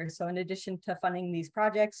conservation leaders. So in addition to funding these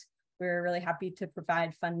projects, we're really happy to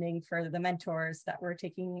provide funding for the mentors that were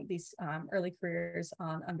taking these early careers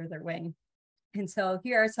on under their wing. And so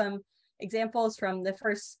here are some examples from the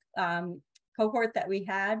first cohort that we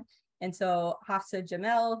had. And so Hafsa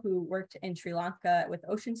Jamel, who worked in Sri Lanka with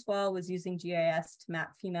ocean swell, was using GIS to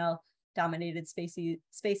map female-dominated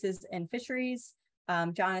spaces and fisheries.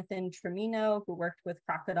 Jonathan Tremino, who worked with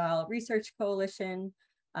Crocodile Research Coalition,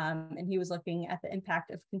 and he was looking at the impact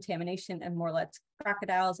of contamination and Morlet's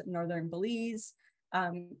crocodiles in northern Belize.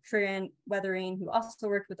 Trian Weathering, who also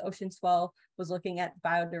worked with ocean swell, was looking at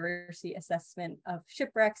biodiversity assessment of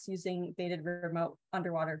shipwrecks using baited remote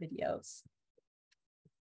underwater videos.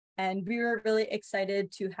 And we were really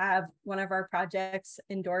excited to have one of our projects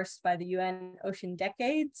endorsed by the UN Ocean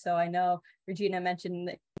Decade. So I know Regina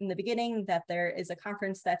mentioned in the beginning that there is a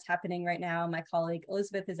conference that's happening right now. My colleague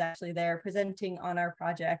Elizabeth is actually there presenting on our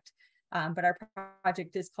project. But our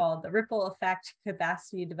project is called the Ripple Effect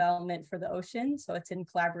Capacity Development for the Ocean. So it's in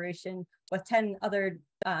collaboration with 10 other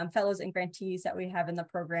fellows and grantees that we have in the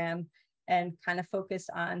program, and kind of focused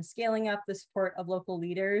on scaling up the support of local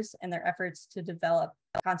leaders and their efforts to develop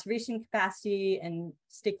conservation capacity and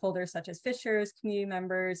stakeholders such as fishers, community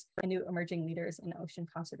members, and new emerging leaders in ocean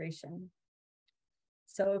conservation.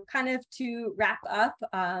 So kind of to wrap up,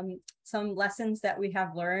 some lessons that we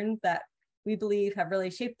have learned that we believe have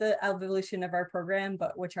really shaped the evolution of our program,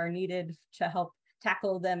 but which are needed to help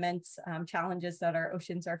tackle the immense challenges that our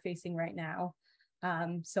oceans are facing right now.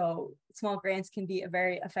 So small grants can be a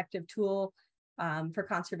very effective tool for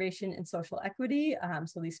conservation and social equity.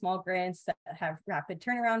 So these small grants that have rapid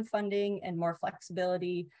turnaround funding and more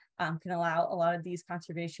flexibility can allow a lot of these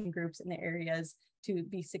conservation groups in the areas to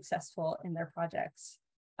be successful in their projects.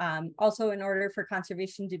 Also, in order for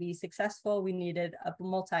conservation to be successful, we needed a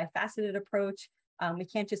multifaceted approach. We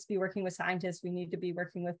can't just be working with scientists, we need to be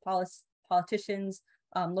working with politicians,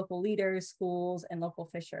 local leaders, schools, and local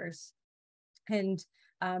fishers. And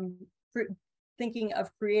thinking of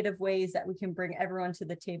creative ways that we can bring everyone to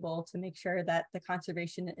the table to make sure that the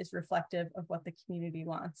conservation is reflective of what the community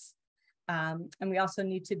wants. And we also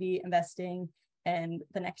need to be investing in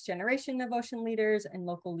the next generation of ocean leaders and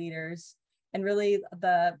local leaders. And really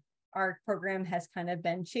our program has kind of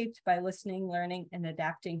been shaped by listening, learning, and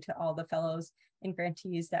adapting to all the fellows and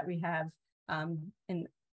grantees that we have, and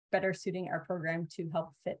better suiting our program to help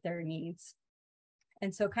fit their needs.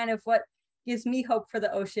 And so kind of what gives me hope for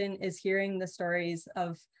the ocean is hearing the stories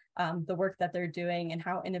of the work that they're doing and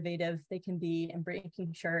how innovative they can be, and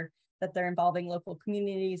making sure that they're involving local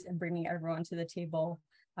communities and bringing everyone to the table.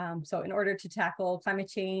 So in order to tackle climate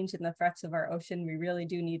change and the threats of our ocean, we really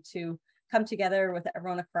do need to come together with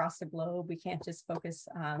everyone across the globe. We can't just focus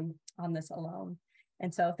on this alone.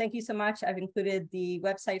 And so thank you so much. I've included the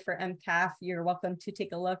website for MCAF. You're welcome to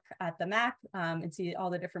take a look at the map and see all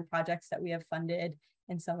the different projects that we have funded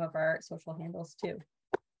and some of our social handles too.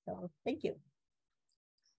 So thank you.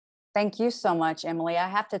 Thank you so much, Emily. I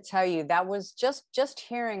have to tell you, that was just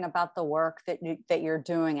hearing about the work that you're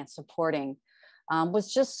doing and supporting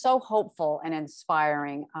was just so hopeful and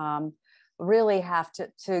inspiring. Really have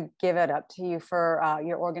to give it up to you for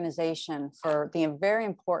your organization, for the very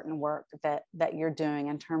important work that you're doing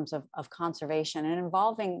in terms of conservation and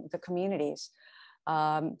involving the communities.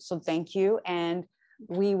 So thank you. And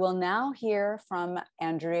we will now hear from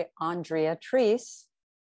Andrea Treese,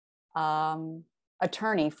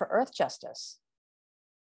 attorney for Earth Justice.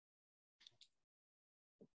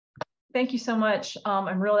 Thank you so much.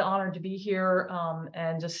 I'm really honored to be here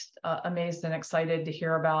and just amazed and excited to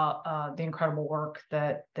hear about the incredible work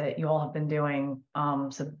that you all have been doing.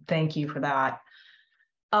 So thank you for that.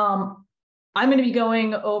 I'm going to be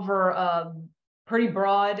going over a pretty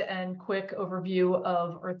broad and quick overview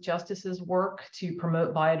of Earth Justice's work to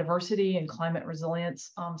promote biodiversity and climate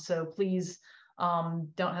resilience. So please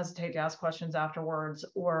don't hesitate to ask questions afterwards,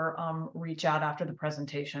 or reach out after the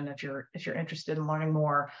presentation if you're interested in learning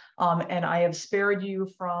more. And I have spared you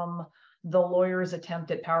from the lawyer's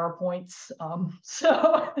attempt at PowerPoints,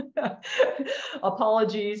 so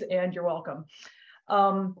apologies, and you're welcome.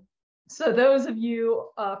 So for those of you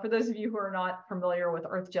who are not familiar with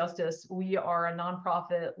Earth Justice, we are a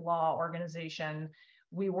nonprofit law organization.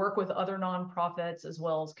 We work with other nonprofits as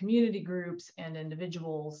well as community groups and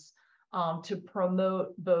individuals to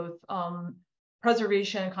promote both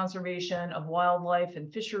preservation and conservation of wildlife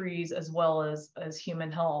and fisheries, as well as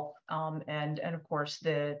human health, and of course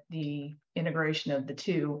the integration of the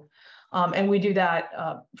two. And we do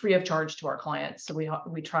that free of charge to our clients. So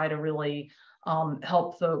we try to really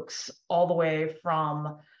help folks all the way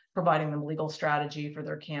from providing them legal strategy for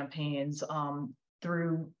their campaigns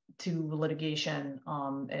through to litigation,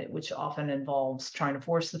 which often involves trying to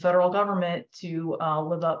force the federal government to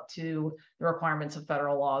live up to the requirements of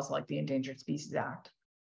federal laws like the Endangered Species Act.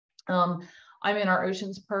 I'm in our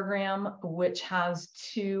Oceans program, which has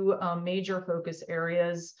two major focus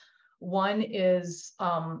areas. One is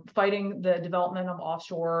fighting the development of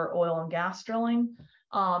offshore oil and gas drilling,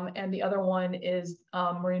 and the other one is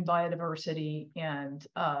marine biodiversity and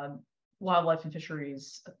wildlife and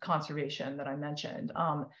fisheries conservation that I mentioned.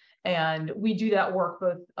 And we do that work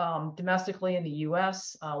both domestically in the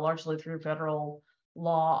US, largely through federal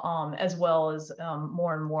law, as well as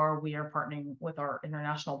more and more we are partnering with our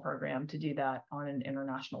international program to do that on an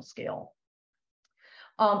international scale.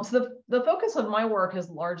 So the focus of my work has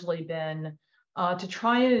largely been to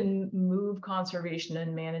try and move conservation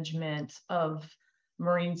and management of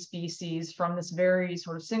marine species from this very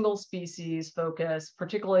sort of single species focus,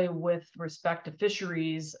 particularly with respect to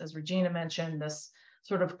fisheries, as Regina mentioned, this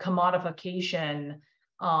sort of commodification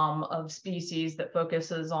of species that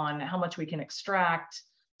focuses on how much we can extract,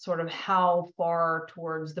 sort of how far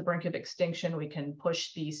towards the brink of extinction we can push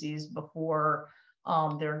species before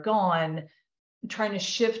they're gone, trying to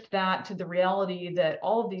shift that to the reality that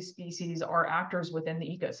all of these species are actors within the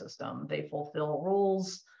ecosystem. They fulfill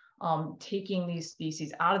roles. Taking these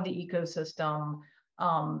species out of the ecosystem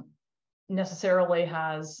necessarily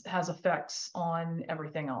has effects on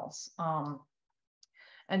everything else.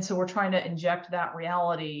 And so we're trying to inject that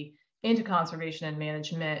reality into conservation and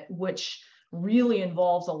management, which really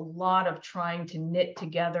involves a lot of trying to knit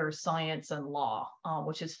together science and law,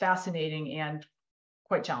 which is fascinating and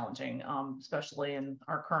quite challenging, especially in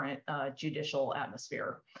our current judicial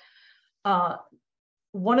atmosphere.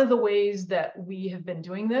 One of the ways that we have been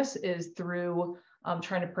doing this is through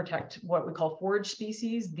trying to protect what we call forage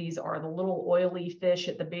species. These are the little oily fish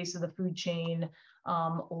at the base of the food chain.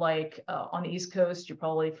 Like on the East Coast, you're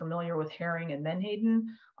probably familiar with herring and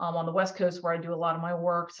menhaden. On the West Coast, where I do a lot of my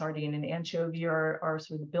work, sardine and anchovy are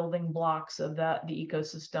sort of the building blocks of the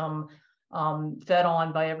ecosystem. fed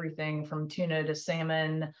on by everything from tuna to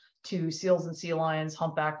salmon to seals and sea lions,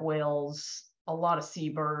 humpback whales, a lot of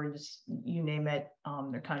seabirds, you name it.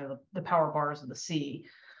 They're kind of the power bars of the sea.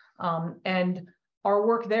 And our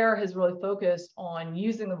work there has really focused on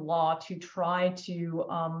using the law to try to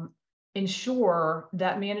ensure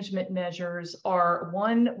that management measures are,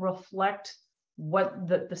 one, reflect what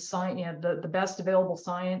the science, the best available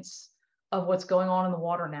science of what's going on in the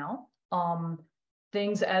water now.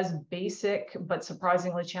 Things as basic but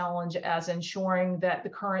surprisingly challenging as ensuring that the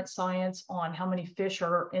current science on how many fish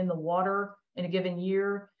are in the water in a given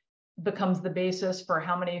year becomes the basis for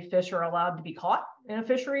how many fish are allowed to be caught in a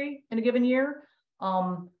fishery in a given year.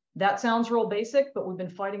 That sounds real basic, but we've been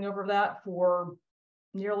fighting over that for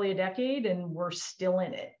nearly a decade and we're still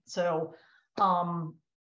in it. So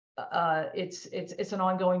it's an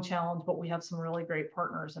ongoing challenge, but we have some really great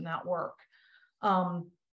partners in that work.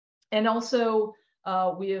 And also,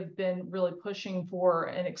 we have been really pushing for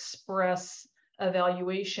an express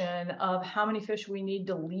evaluation of how many fish we need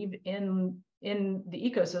to leave in the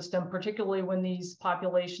ecosystem, particularly when these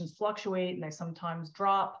populations fluctuate and they sometimes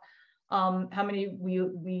drop. How many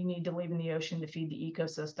we need to leave in the ocean to feed the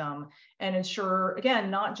ecosystem and ensure,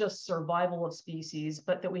 again, not just survival of species,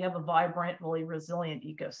 but that we have a vibrant, really resilient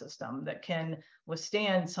ecosystem that can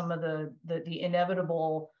withstand some of the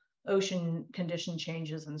inevitable ocean condition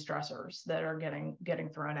changes and stressors that are getting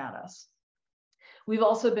thrown at us. We've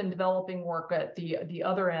also been developing work at the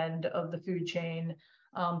other end of the food chain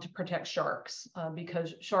to protect sharks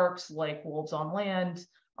because sharks, like wolves on land,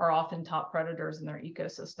 are often top predators in their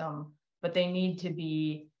ecosystem, but they need to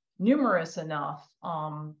be numerous enough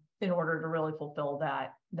in order to really fulfill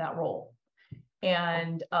that role.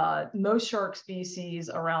 And most shark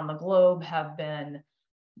species around the globe have been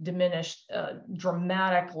diminished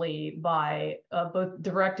dramatically by both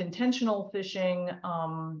direct intentional fishing,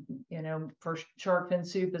 for shark fin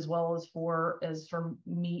soup, as well as for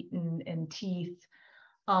meat and teeth,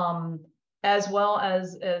 as well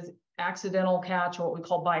as accidental catch, or what we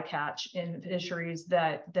call bycatch, in fisheries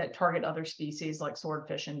that target other species like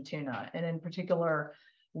swordfish and tuna. And in particular,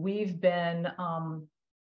 we've been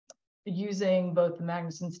using both the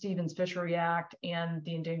Magnuson-Stevens Fishery Act and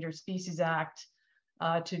the Endangered Species Act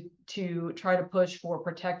to try to push for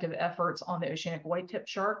protective efforts on the oceanic white-tip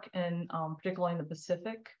shark, and particularly in the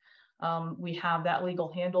Pacific. We have that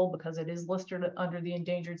legal handle because it is listed under the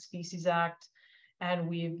Endangered Species Act, and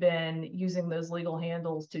we've been using those legal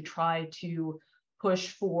handles to try to push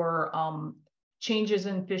for changes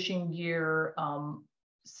in fishing gear,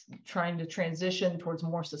 trying to transition towards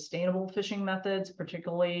more sustainable fishing methods,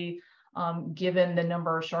 particularly given the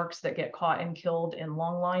number of sharks that get caught and killed in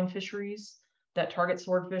longline fisheries that target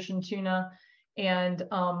swordfish and tuna. And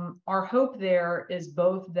our hope there is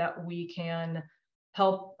both that we can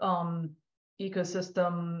help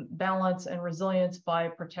ecosystem balance and resilience by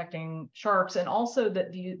protecting sharks, and also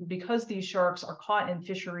that because these sharks are caught in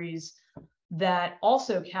fisheries that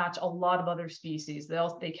also catch a lot of other species.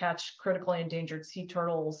 They catch critically endangered sea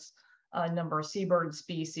turtles, a number of seabird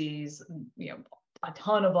species, a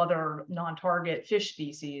ton of other non-target fish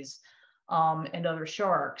species, and other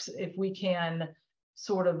sharks. If we can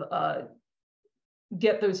sort of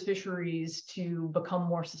get those fisheries to become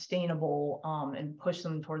more sustainable and push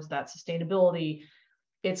them towards that sustainability,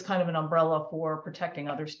 it's kind of an umbrella for protecting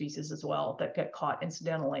other species as well that get caught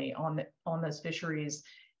incidentally on those fisheries.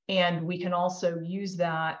 And we can also use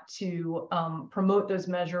that to promote those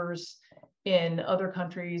measures in other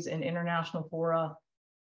countries and international fora,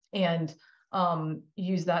 and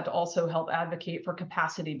use that to also help advocate for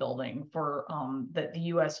capacity building, for that the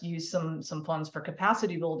US use some funds for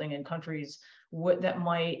capacity building in countries that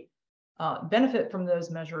might benefit from those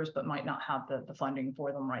measures, but might not have the funding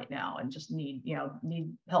for them right now, and just need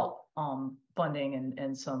help funding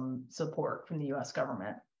and some support from the US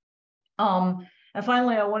government. And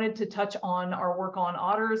finally, I wanted to touch on our work on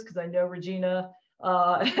otters, because I know Regina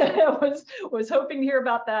was hoping to hear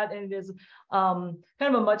about that, and it is kind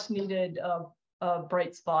of a much needed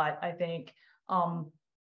bright spot, I think.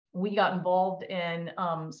 We got involved in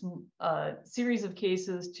some series of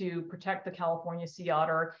cases to protect the California sea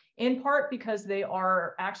otter, in part because they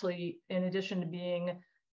are actually, in addition to being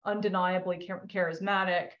undeniably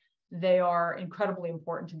charismatic, they are incredibly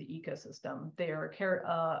important to the ecosystem. They are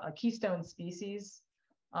a keystone species.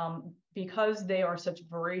 Because they are such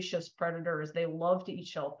voracious predators, they love to eat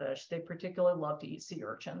shellfish. They particularly love to eat sea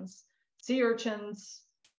urchins. Sea urchins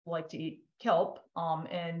like to eat kelp,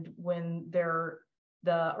 and when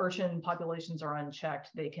the urchin populations are unchecked,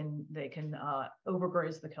 they can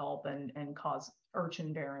overgraze the kelp and cause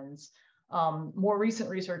urchin barrens More recent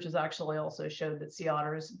research has actually also showed that sea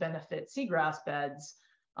otters benefit seagrass beds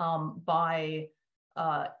by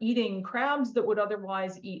eating crabs that would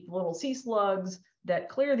otherwise eat little sea slugs that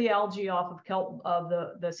clear the algae off of kelp of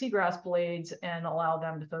the seagrass blades and allow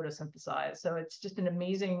them to photosynthesize. So it's just an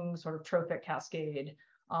amazing sort of trophic cascade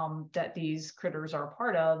that these critters are a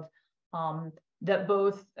part of, that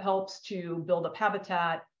both helps to build up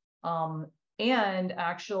habitat and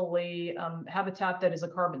actually habitat that is a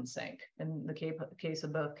carbon sink in the case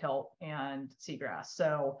of both kelp and seagrass.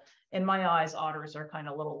 So in my eyes, otters are kind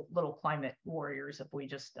of little climate warriors if we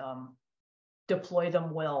just deploy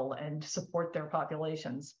them well and support their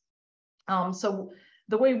populations. So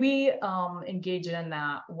the way we engaged in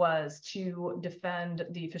that was to defend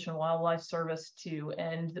the Fish and Wildlife Service to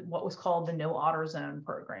end what was called the No Otter Zone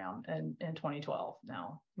program in 2012.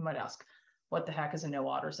 Now, you might ask, what the heck is a no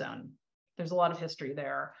otter zone? There's a lot of history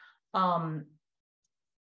there.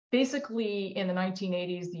 Basically, in the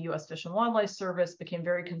 1980s, the U.S. Fish and Wildlife Service became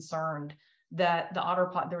very concerned that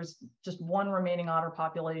there was just one remaining otter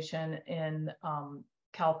population in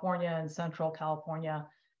California and Central California.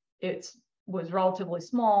 It was relatively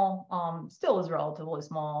small, still is relatively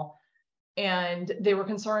small, and they were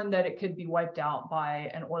concerned that it could be wiped out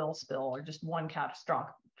by an oil spill or just one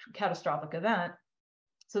catastrophic event.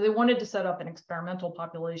 So they wanted to set up an experimental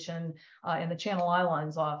population in the Channel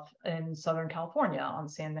Islands off in Southern California on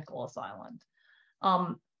San Nicolas Island.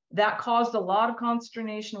 That caused a lot of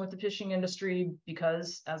consternation with the fishing industry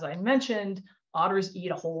because, as I mentioned, otters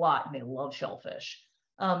eat a whole lot and they love shellfish.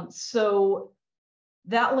 So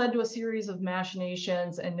that led to a series of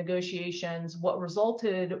machinations and negotiations. What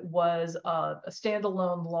resulted was a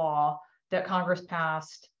standalone law that Congress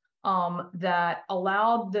passed that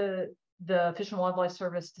allowed the Fish and Wildlife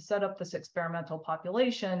Service to set up this experimental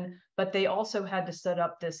population, but they also had to set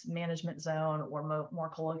up this management zone, or more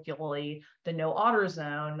colloquially, the no otter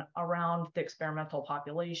zone around the experimental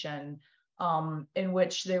population, in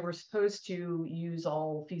which they were supposed to use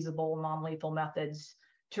all feasible non-lethal methods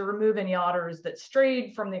to remove any otters that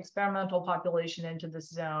strayed from the experimental population into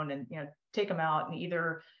this zone and take them out and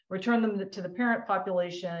either return them to the parent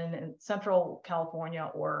population in Central California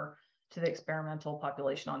or to the experimental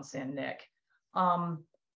population on San Nic.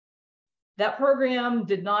 That program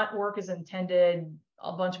did not work as intended.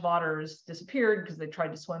 A bunch of otters disappeared because they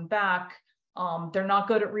tried to swim back. They're not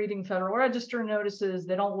good at reading Federal Register notices.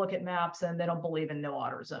 They don't look at maps, and they don't believe in no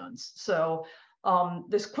otter zones. So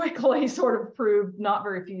this quickly sort of proved not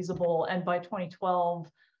very feasible. And by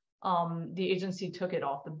 2012, the agency took it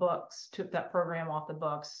off the books, took that program off the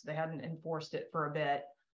books. They hadn't enforced it for a bit.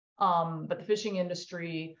 But the fishing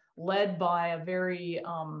industry, led by a very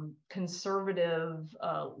conservative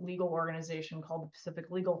legal organization called the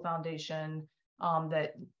Pacific Legal Foundation,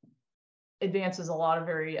 that advances a lot of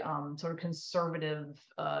very sort of conservative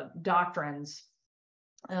doctrines,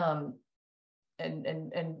 and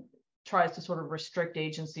tries to sort of restrict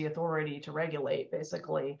agency authority to regulate,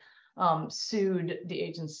 basically, sued the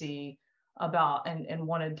agency about and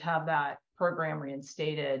wanted to have that program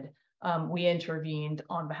reinstated. We intervened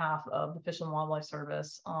on behalf of the Fish and Wildlife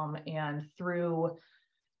Service, and through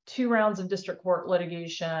 2 rounds of district court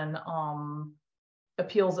litigation,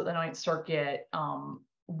 appeals at the Ninth Circuit,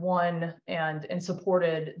 won and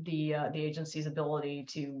supported the agency's ability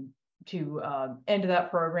to end that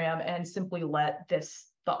program and simply let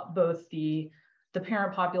both the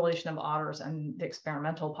parent population of otters and the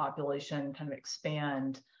experimental population kind of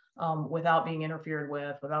expand without being interfered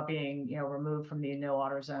with, without being removed from the no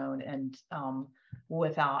otter zone, and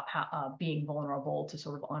without being vulnerable to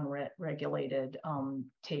sort of unregulated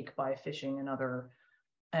take by fishing and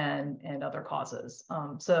other causes.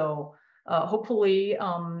 So hopefully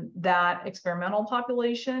that experimental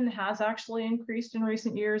population has actually increased in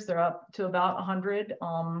recent years. They're up to about 100,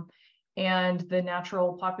 and the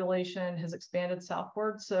natural population has expanded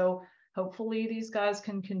southward. So hopefully these guys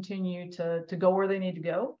can continue to go where they need to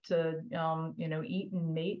go to eat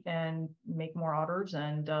and mate and make more otters,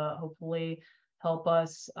 and hopefully help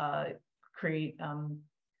us create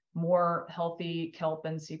more healthy kelp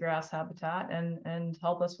and seagrass habitat, and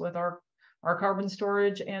help us with our carbon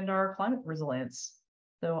storage and our climate resilience.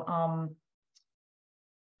 So I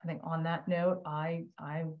think on that note, I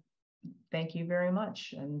thank you very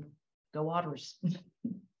much, and go otters.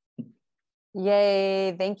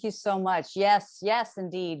 Yay, thank you so much. Yes,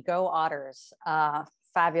 indeed, go otters.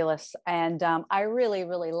 Fabulous. And I really,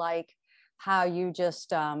 really like how you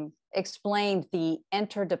just explained the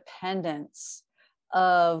interdependence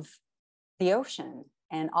of the ocean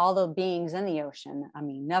and all the beings in the ocean. I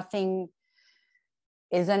mean, nothing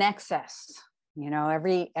is in excess.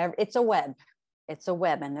 It's a web. It's a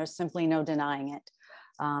web, and there's simply no denying it.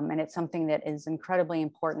 And it's something that is incredibly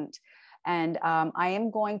important. And I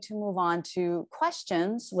am going to move on to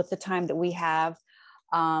questions with the time that we have.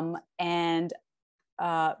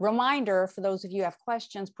 Reminder for those of you who have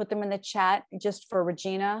questions, put them in the chat just for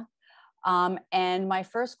Regina. And my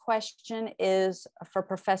first question is for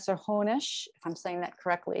Professor Hönisch, if I'm saying that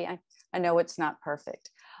correctly. I know it's not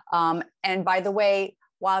perfect. And by the way,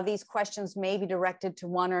 while these questions may be directed to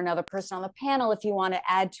one or another person on the panel, if you want to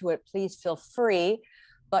add to it, please feel free.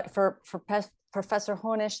 But for Professor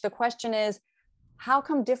Hönisch, the question is, how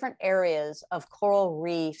come different areas of coral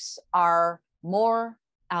reefs are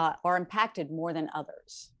impacted more than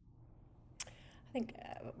others? I think,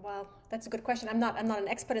 well, that's a good question. I'm not an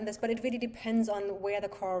expert in this, but it really depends on where the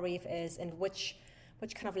coral reef is and which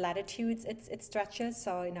kind of latitudes it stretches.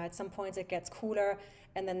 So, you know, at some points it gets cooler,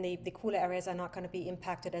 and then the cooler areas are not going to be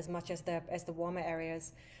impacted as much as the warmer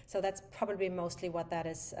areas. So that's probably mostly what that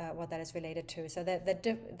is related to. So the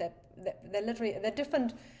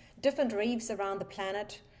different reefs around the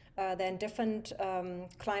planet, they're in different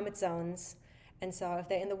climate zones. And so if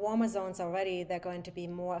they're in the warmer zones already, they're going to be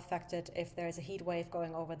more affected if there's a heat wave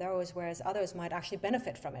going over those, whereas others might actually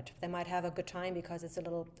benefit from it. They might have a good time because it's a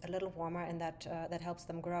little warmer, and that helps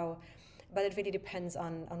them grow. But it really depends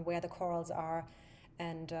on where the corals are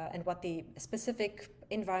and what the specific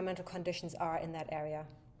environmental conditions are in that area.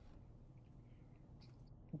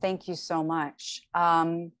 Thank you so much.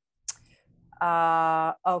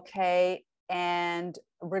 Okay, and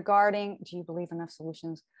regarding, do you believe enough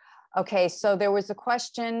solutions? Okay, so there was a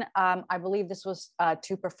question, I believe this was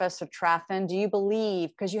to Professor Traffin. Do you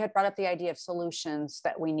believe, because you had brought up the idea of solutions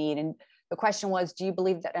that we need, and the question was, do you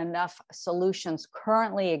believe that enough solutions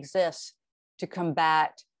currently exist to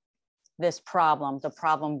combat this problem? The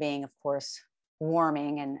problem being, of course,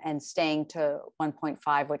 warming and staying to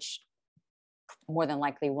 1.5, which more than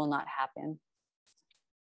likely will not happen.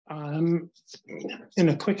 In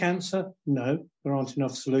a quick answer, no, there aren't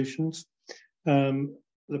enough solutions.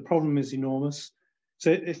 The problem is enormous.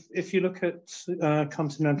 So if you look at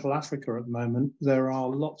continental Africa at the moment, there are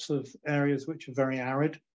lots of areas which are very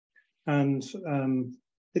arid, and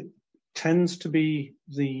it tends to be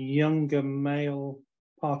the younger male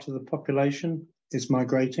part of the population is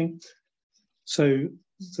migrating. So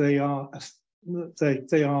they are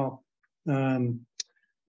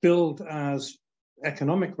billed as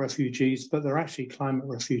economic refugees, but they're actually climate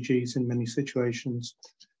refugees in many situations.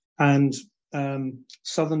 And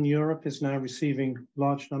Southern Europe is now receiving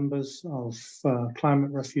large numbers of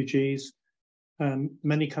climate refugees.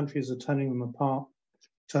 Many countries are turning them apart,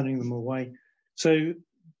 turning them away. So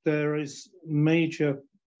there is major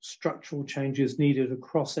structural changes needed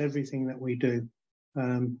across everything that we do,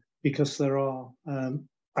 because there are,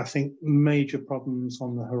 I think, major problems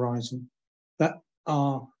on the horizon that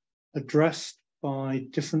are addressed by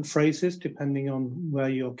different phrases depending on where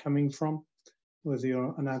you're coming from, whether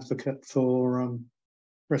you're an advocate for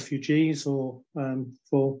refugees or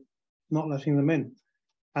for not letting them in.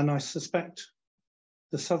 And I suspect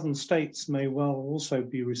the southern states may well also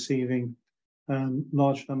be receiving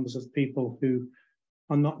large numbers of people who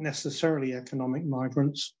are not necessarily economic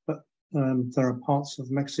migrants, but there are parts of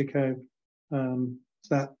Mexico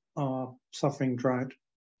that are suffering drought.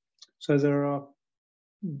 So there are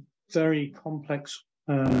very complex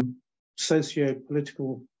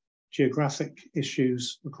socio-political, geographic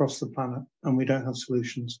issues across the planet, and we don't have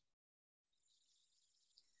solutions.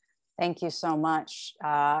 Thank you so much.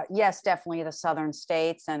 Yes, definitely the southern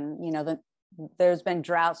states, and you know, there's been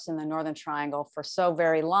droughts in the Northern Triangle for so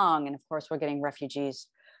very long, and of course we're getting refugees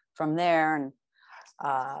from there, and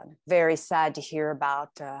very sad to hear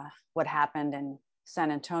about what happened in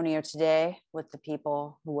San Antonio today with the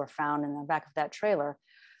people who were found in the back of that trailer.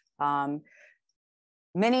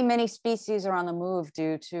 Many species are on the move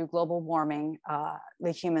due to global warming,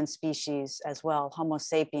 the human species as well, Homo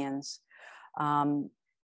sapiens.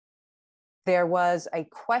 There was a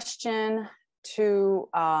question to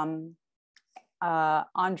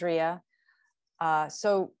Andrea.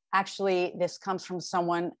 So actually, this comes from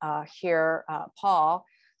someone here, Paul,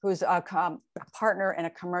 who's a partner in a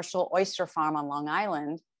commercial oyster farm on Long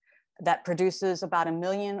Island that produces about 1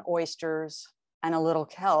 million oysters and a little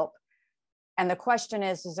kelp. And the question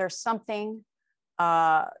is there something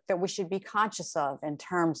that we should be conscious of in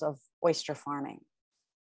terms of oyster farming?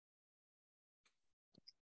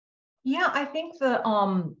 Yeah, I think the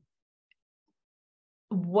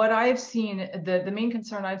what I've seen, the main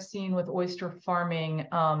concern I've seen with oyster farming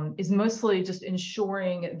is mostly just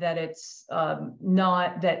ensuring that it's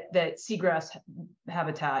not that seagrass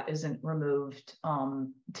habitat isn't removed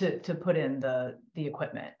to put in the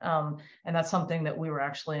equipment, and that's something that we were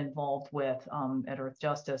actually involved with at Earth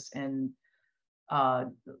Justice in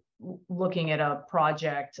looking at a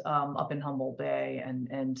project up in Humboldt Bay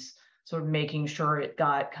and sort of making sure it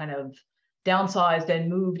got kind of downsized and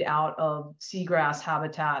moved out of seagrass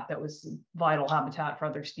habitat that was vital habitat for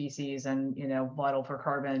other species and, you know, vital for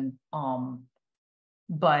carbon,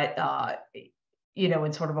 but you know,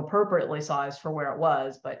 and sort of appropriately sized for where it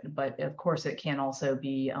was, but of course it can also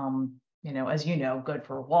be, you know, as you know, good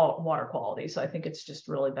for water quality. So I think it's just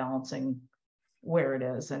really balancing where it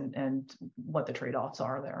is and what the trade-offs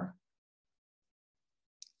are there.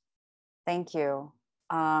 Thank you.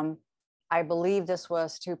 I believe this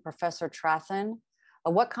was to Professor Trathen.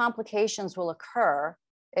 What complications will occur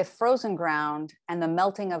if frozen ground and the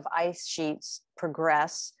melting of ice sheets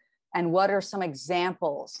progress? And what are some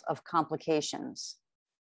examples of complications?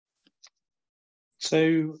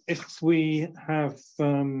 So if we have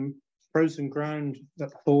frozen ground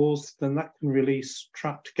that thaws, then that can release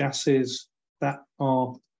trapped gases that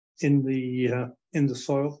are in the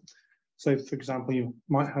soil. So for example, you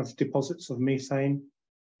might have deposits of methane,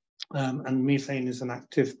 and methane is an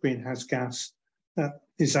active greenhouse gas that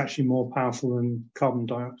is actually more powerful than carbon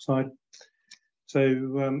dioxide.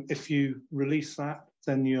 So if you release that,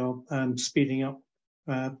 then you're speeding up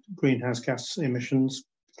greenhouse gas emissions.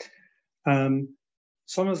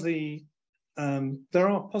 Some of the, there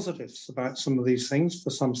are positives about some of these things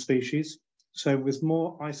for some species. So with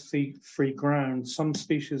more ice-free ground, some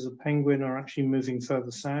species of penguin are actually moving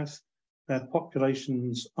further south. Their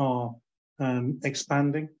populations are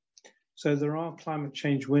expanding. So there are climate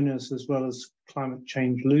change winners as well as climate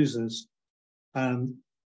change losers.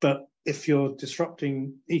 But if you're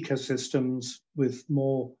disrupting ecosystems with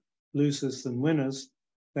more losers than winners,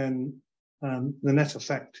 then the net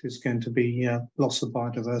effect is going to be loss of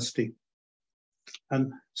biodiversity.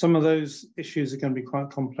 And some of those issues are going to be quite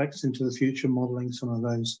complex into the future, modeling some of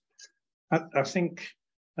those. I think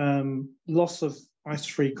loss of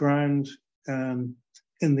ice-free ground in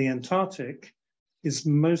the Antarctic is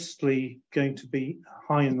mostly going to be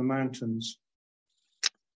high in the mountains.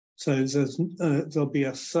 So there'll be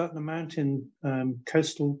a certain amount in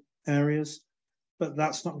coastal areas, but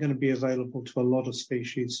that's not going to be available to a lot of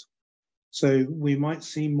species. So we might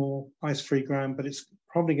see more ice-free ground, but it's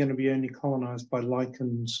probably going to be only colonized by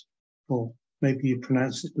lichens, or maybe you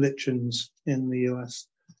pronounce it lichens in the US.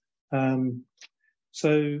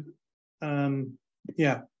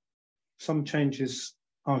 Yeah, some changes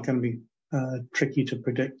are going to be tricky to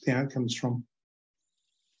predict the outcomes from.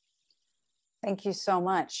 Thank you so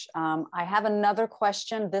much. I have another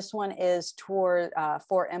question. This one is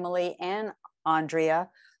for Emily and Andrea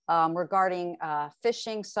regarding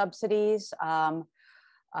fishing subsidies. You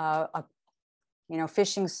know,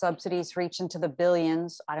 fishing subsidies reach into the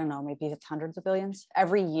billions. I don't know, maybe it's hundreds of billions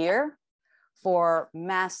every year for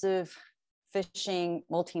massive fishing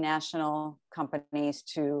multinational companies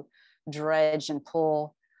to dredge and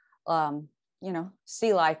pull, you know,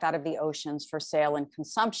 sea life out of the oceans for sale and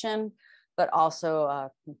consumption, but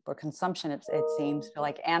also for consumption, it seems, for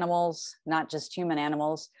like animals, not just human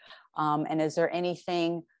animals. And is there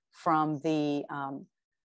anything from the,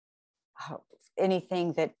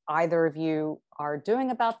 anything that either of you are doing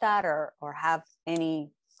about that or have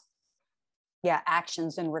any,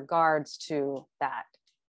 actions in regards to that,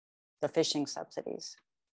 the fishing subsidies?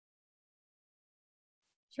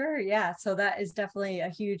 Sure, yeah. So that is definitely a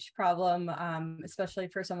huge problem, especially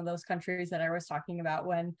for some of those countries that I was talking about,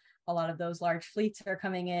 when a lot of those large fleets are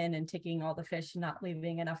coming in and taking all the fish and not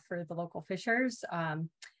leaving enough for the local fishers.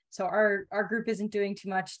 So our group isn't doing too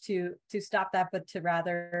much to stop that, but to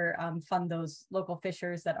rather fund those local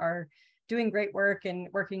fishers that are doing great work and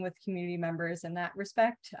working with community members in that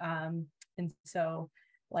respect. And so,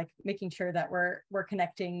 like, making sure that we're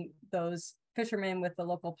connecting those fishermen with the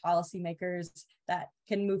local policymakers that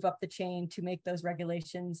can move up the chain to make those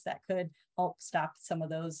regulations that could help stop some of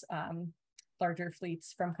those larger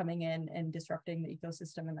fleets from coming in and disrupting the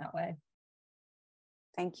ecosystem in that way.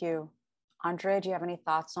 Thank you. Andrea, do you have any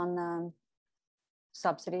thoughts on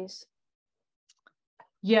subsidies?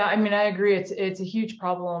 Yeah, I mean, I agree. It's a huge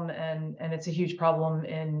problem, and it's a huge problem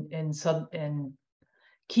in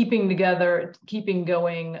keeping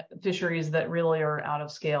going fisheries that really are out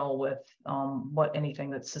of scale with anything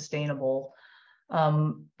that's sustainable.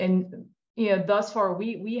 And you know, thus far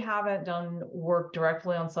we haven't done work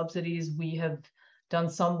directly on subsidies. We have done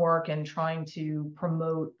some work in trying to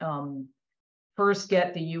promote first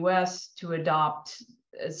get the US to adopt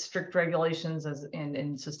as strict regulations as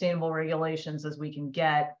and sustainable regulations as we can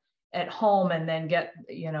get at home, and then get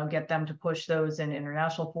them to push those in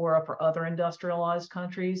international fora for other industrialized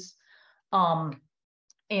countries.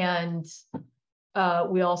 And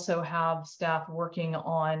we also have staff working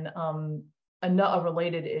on a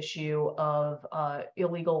related issue of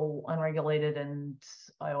illegal, unregulated, and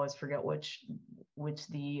I always forget which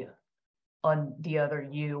the other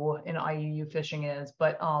U in IUU fishing is,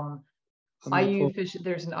 but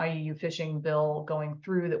there's an IUU fishing bill going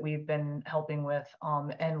through that we've been helping with,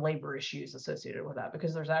 and labor issues associated with that,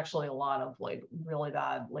 because there's actually a lot of like really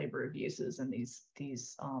bad labor abuses in these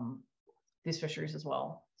fisheries as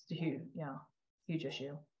well. It's a huge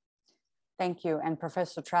issue. Thank you. And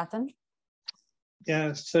Professor Trathen?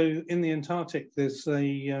 Yeah, so in the Antarctic, there's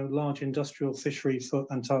a large industrial fishery for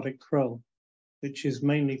Antarctic krill, which is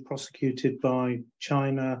mainly prosecuted by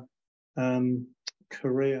China,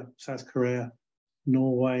 Korea, South Korea,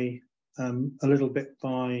 Norway, a little bit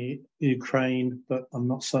by Ukraine, but I'm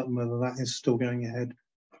not certain whether that is still going ahead,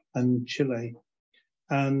 and Chile.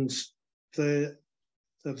 And the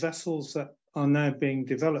vessels that are now being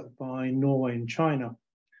developed by Norway and China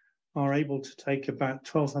are able to take about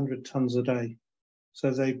 1,200 tons a day. So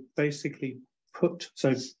they basically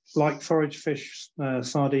so like forage fish,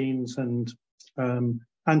 sardines and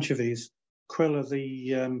anchovies, krill are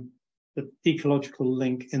the ecological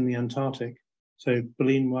link in the Antarctic. So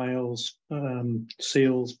baleen whales,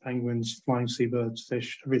 seals, penguins, flying seabirds,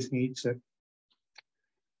 fish, everything eats it.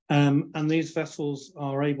 And these vessels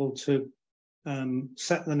are able to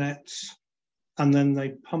set the nets, and then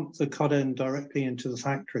they pump the cod end directly into the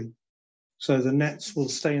factory. So the nets will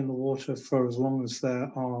stay in the water for as long as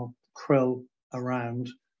there are krill around.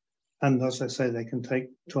 And as I say, they can take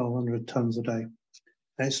 1,200 tons a day.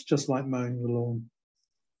 It's just like mowing the lawn.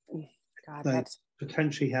 God, they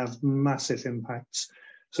potentially have massive impacts.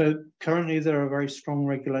 So currently there are very strong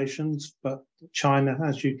regulations, but China,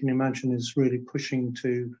 as you can imagine, is really pushing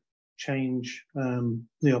to change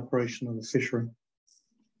the operation of the fishery.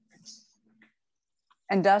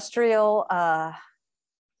 Industrial,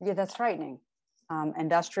 yeah, that's frightening.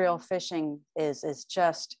 Industrial fishing is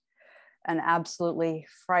just an absolutely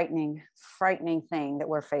frightening thing that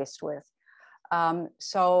we're faced with.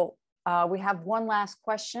 So we have one last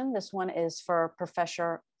question. This one is for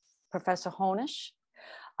Professor Hönisch.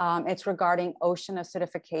 It's regarding ocean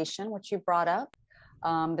acidification, which you brought up.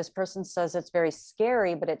 This person says it's very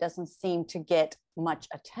scary, but it doesn't seem to get much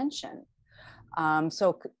attention.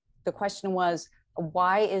 So the question was,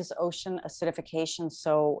 why is ocean acidification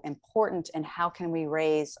so important, and how can we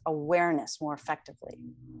raise awareness more effectively?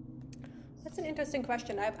 That's an interesting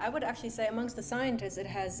question. I would actually say amongst the scientists, it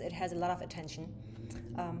has a lot of attention.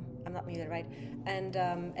 I'm not muted, right? And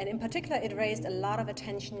in particular, it raised a lot of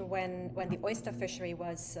attention when the oyster fishery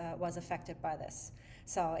was affected by this.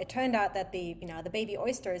 So it turned out that the baby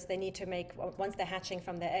oysters, they need to make, once they're hatching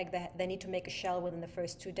from their egg, they need to make a shell within the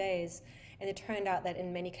first 2 days. And it turned out that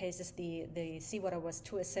in many cases the seawater was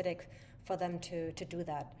too acidic for them to do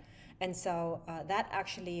that. And so that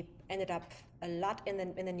actually ended up a lot in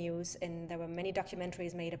the news, and there were many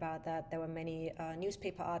documentaries made about that. There were many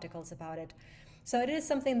newspaper articles about it. So it is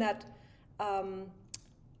something that,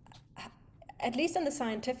 at least in the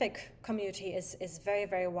scientific community, is very,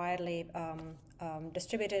 very widely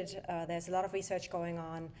distributed. There's a lot of research going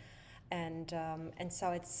on, and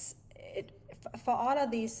so for all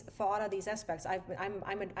of these aspects.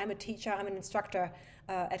 I'm a teacher. I'm an instructor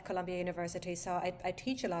at Columbia University, so I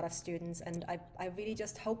teach a lot of students, and I really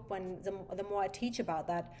just hope when the more I teach about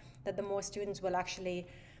that the more students will actually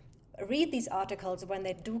read these articles when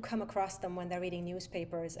they do come across them when they're reading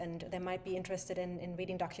newspapers, and they might be interested in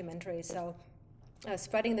reading documentaries. So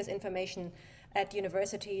spreading this information at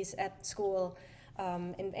universities, at school,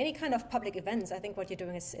 in any kind of public events, I think what you're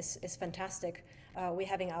doing is fantastic. We're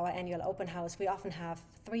having our annual open house. We often have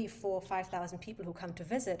 3,000, 4,000, 5,000 people who come to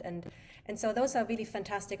visit, and so those are really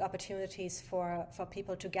fantastic opportunities for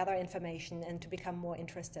people to gather information and to become more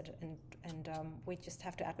interested, and we just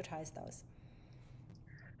have to advertise those.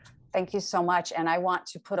 Thank you so much. And I want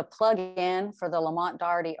to put a plug in for the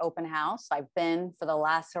Lahmont-Doherty open house. I've been for the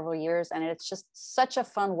last several years, and it's just such a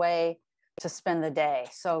fun way to spend the day.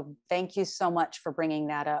 So thank you so much for bringing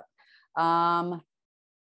that up.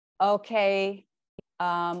 Okay,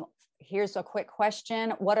 here's a quick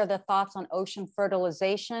question. What are the thoughts on ocean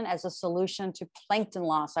fertilization as a solution to plankton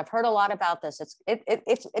loss? I've heard a lot about this.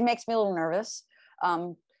 It makes me a little nervous.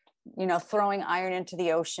 Throwing iron into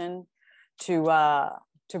the ocean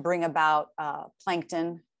to bring about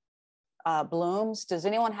plankton blooms. Does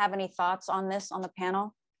anyone have any thoughts on this on the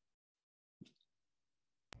panel?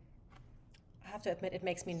 have to admit it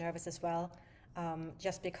makes me nervous as well,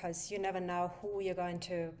 just because you never know who you're going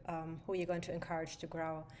to encourage to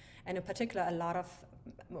grow. And in particular,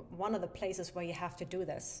 one of the places where you have to do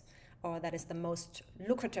this, or that is the most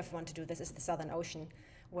lucrative one to do this, is the Southern Ocean,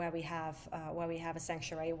 where we have a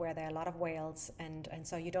sanctuary where there are a lot of whales, and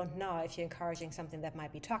so you don't know if you're encouraging something that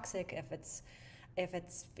might be toxic, if it's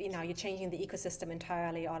you're changing the ecosystem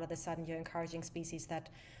entirely. All of a sudden you're encouraging species that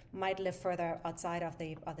might live further outside of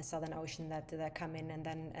the Southern Ocean that come in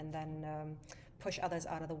and then push others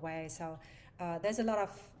out of the way. So there's a lot of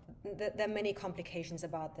there are many complications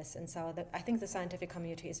about this, and so I think the scientific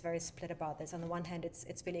community is very split about this. On the one hand,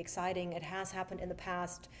 it's really exciting. It has happened in the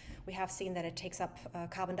past. We have seen that it takes up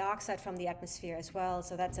carbon dioxide from the atmosphere as well.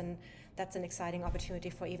 So that's an exciting opportunity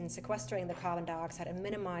for even sequestering the carbon dioxide and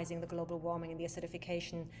minimizing the global warming and the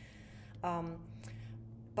acidification.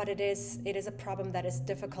 But it is a problem that is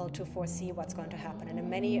difficult to foresee what's going to happen. And in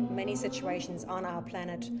many situations on our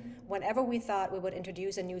planet, whenever we thought we would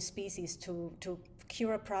introduce a new species to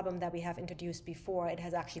cure a problem that we have introduced before, it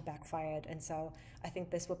has actually backfired. And so I think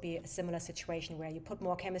this would be a similar situation where you put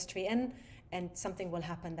more chemistry in and something will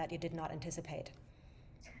happen that you did not anticipate.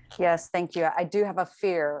 Yes, thank you. I do have a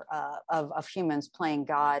fear of humans playing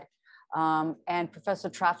God. And Professor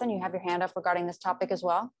Trothan, you have your hand up regarding this topic as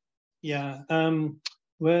well? Yeah.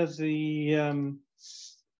 Where the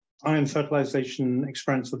iron fertilization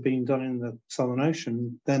experiments are being done in the Southern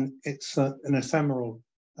Ocean, then it's an ephemeral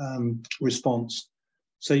response.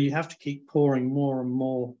 So you have to keep pouring more and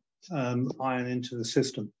more iron into the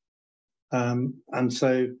system. And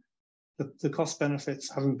so the cost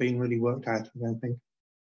benefits haven't been really worked out, I don't think.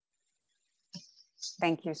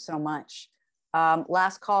 Thank you so much.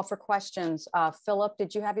 Last call for questions. Philip,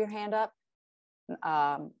 did you have your hand up?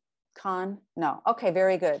 Con? No. Okay,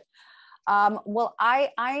 very good. Well,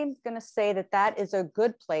 I'm going to say that is a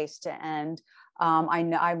good place to end.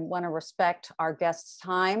 I want to respect our guests'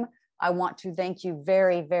 time. I want to thank you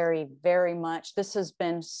very, very, very much. This has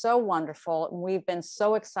been so wonderful. We've been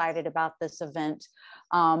so excited about this event.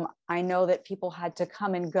 I know that people had to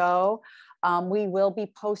come and go. We will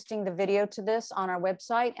be posting the video to this on our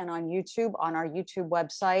website and on our YouTube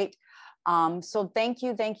website. So thank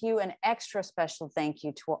you, an extra special thank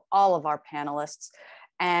you to all of our panelists.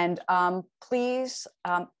 And please,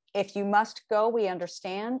 if you must go, we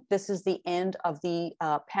understand. This is the end of the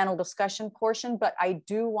panel discussion portion, but I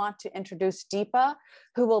do want to introduce Deepa,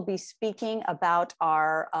 who will be speaking about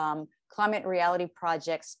our Climate Reality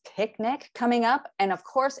Project's picnic coming up. And of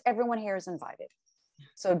course, everyone here is invited.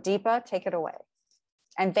 So Deepa, take it away.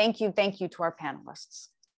 And thank you to our panelists.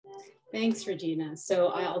 Thanks, Regina. So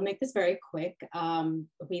I'll make this very quick.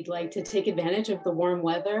 We'd like to take advantage of the warm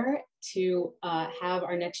weather to have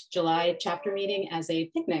our next July chapter meeting as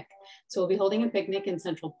a picnic. So we'll be holding a picnic in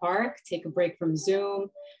Central Park, take a break from Zoom,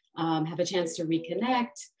 have a chance to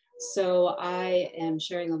reconnect. So I am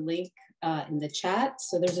sharing a link in the chat.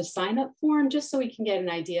 So there's a sign-up form just so we can get an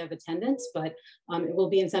idea of attendance, but it will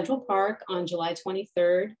be in Central Park on July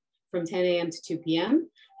 23rd from 10 a.m. to 2 p.m.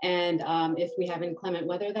 And if we have inclement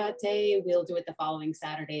weather that day, we'll do it the following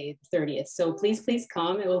Saturday, 30th. So please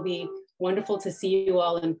come. It will be wonderful to see you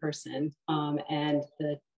all in person. And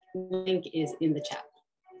the link is in the chat.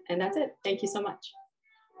 And that's it. Thank you so much.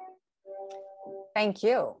 Thank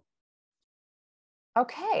you.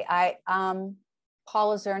 Okay,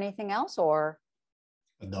 Paul, is there anything else or?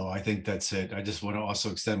 No, I think that's it. I just want to also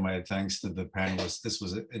extend my thanks to the panelists. This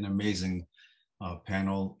was an amazing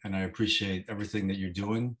panel, and I appreciate everything that you're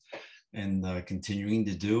doing and continuing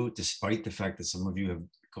to do, despite the fact that some of you have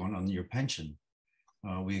gone on your pension.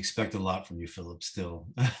 We expect a lot from you, Philip, still.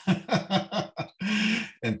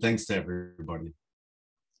 And thanks to everybody.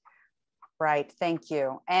 Right, thank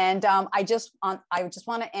you. And I just want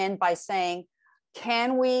to end by saying,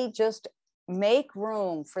 can we just make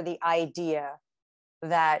room for the idea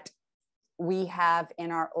that we have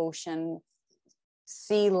in our ocean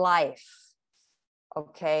sea life?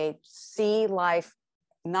 Okay, sea life,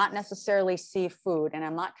 not necessarily seafood, and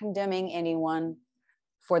I'm not condemning anyone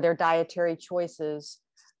for their dietary choices,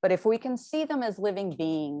 but if we can see them as living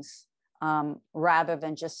beings rather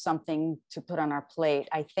than just something to put on our plate,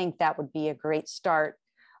 I think that would be a great start.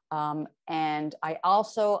 And I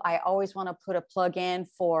always want to put a plug in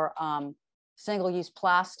for single-use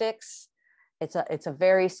plastics. It's a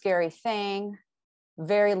very scary thing.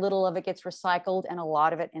 Very little of it gets recycled and a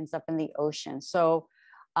lot of it ends up in the ocean. So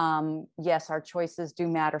yes, our choices do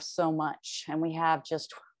matter so much. And we have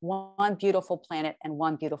just one beautiful planet and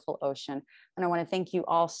one beautiful ocean. And I want to thank you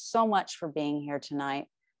all so much for being here tonight.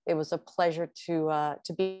 It was a pleasure to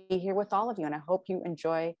be here with all of you. And I hope you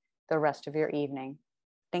enjoy the rest of your evening.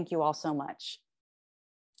 Thank you all so much.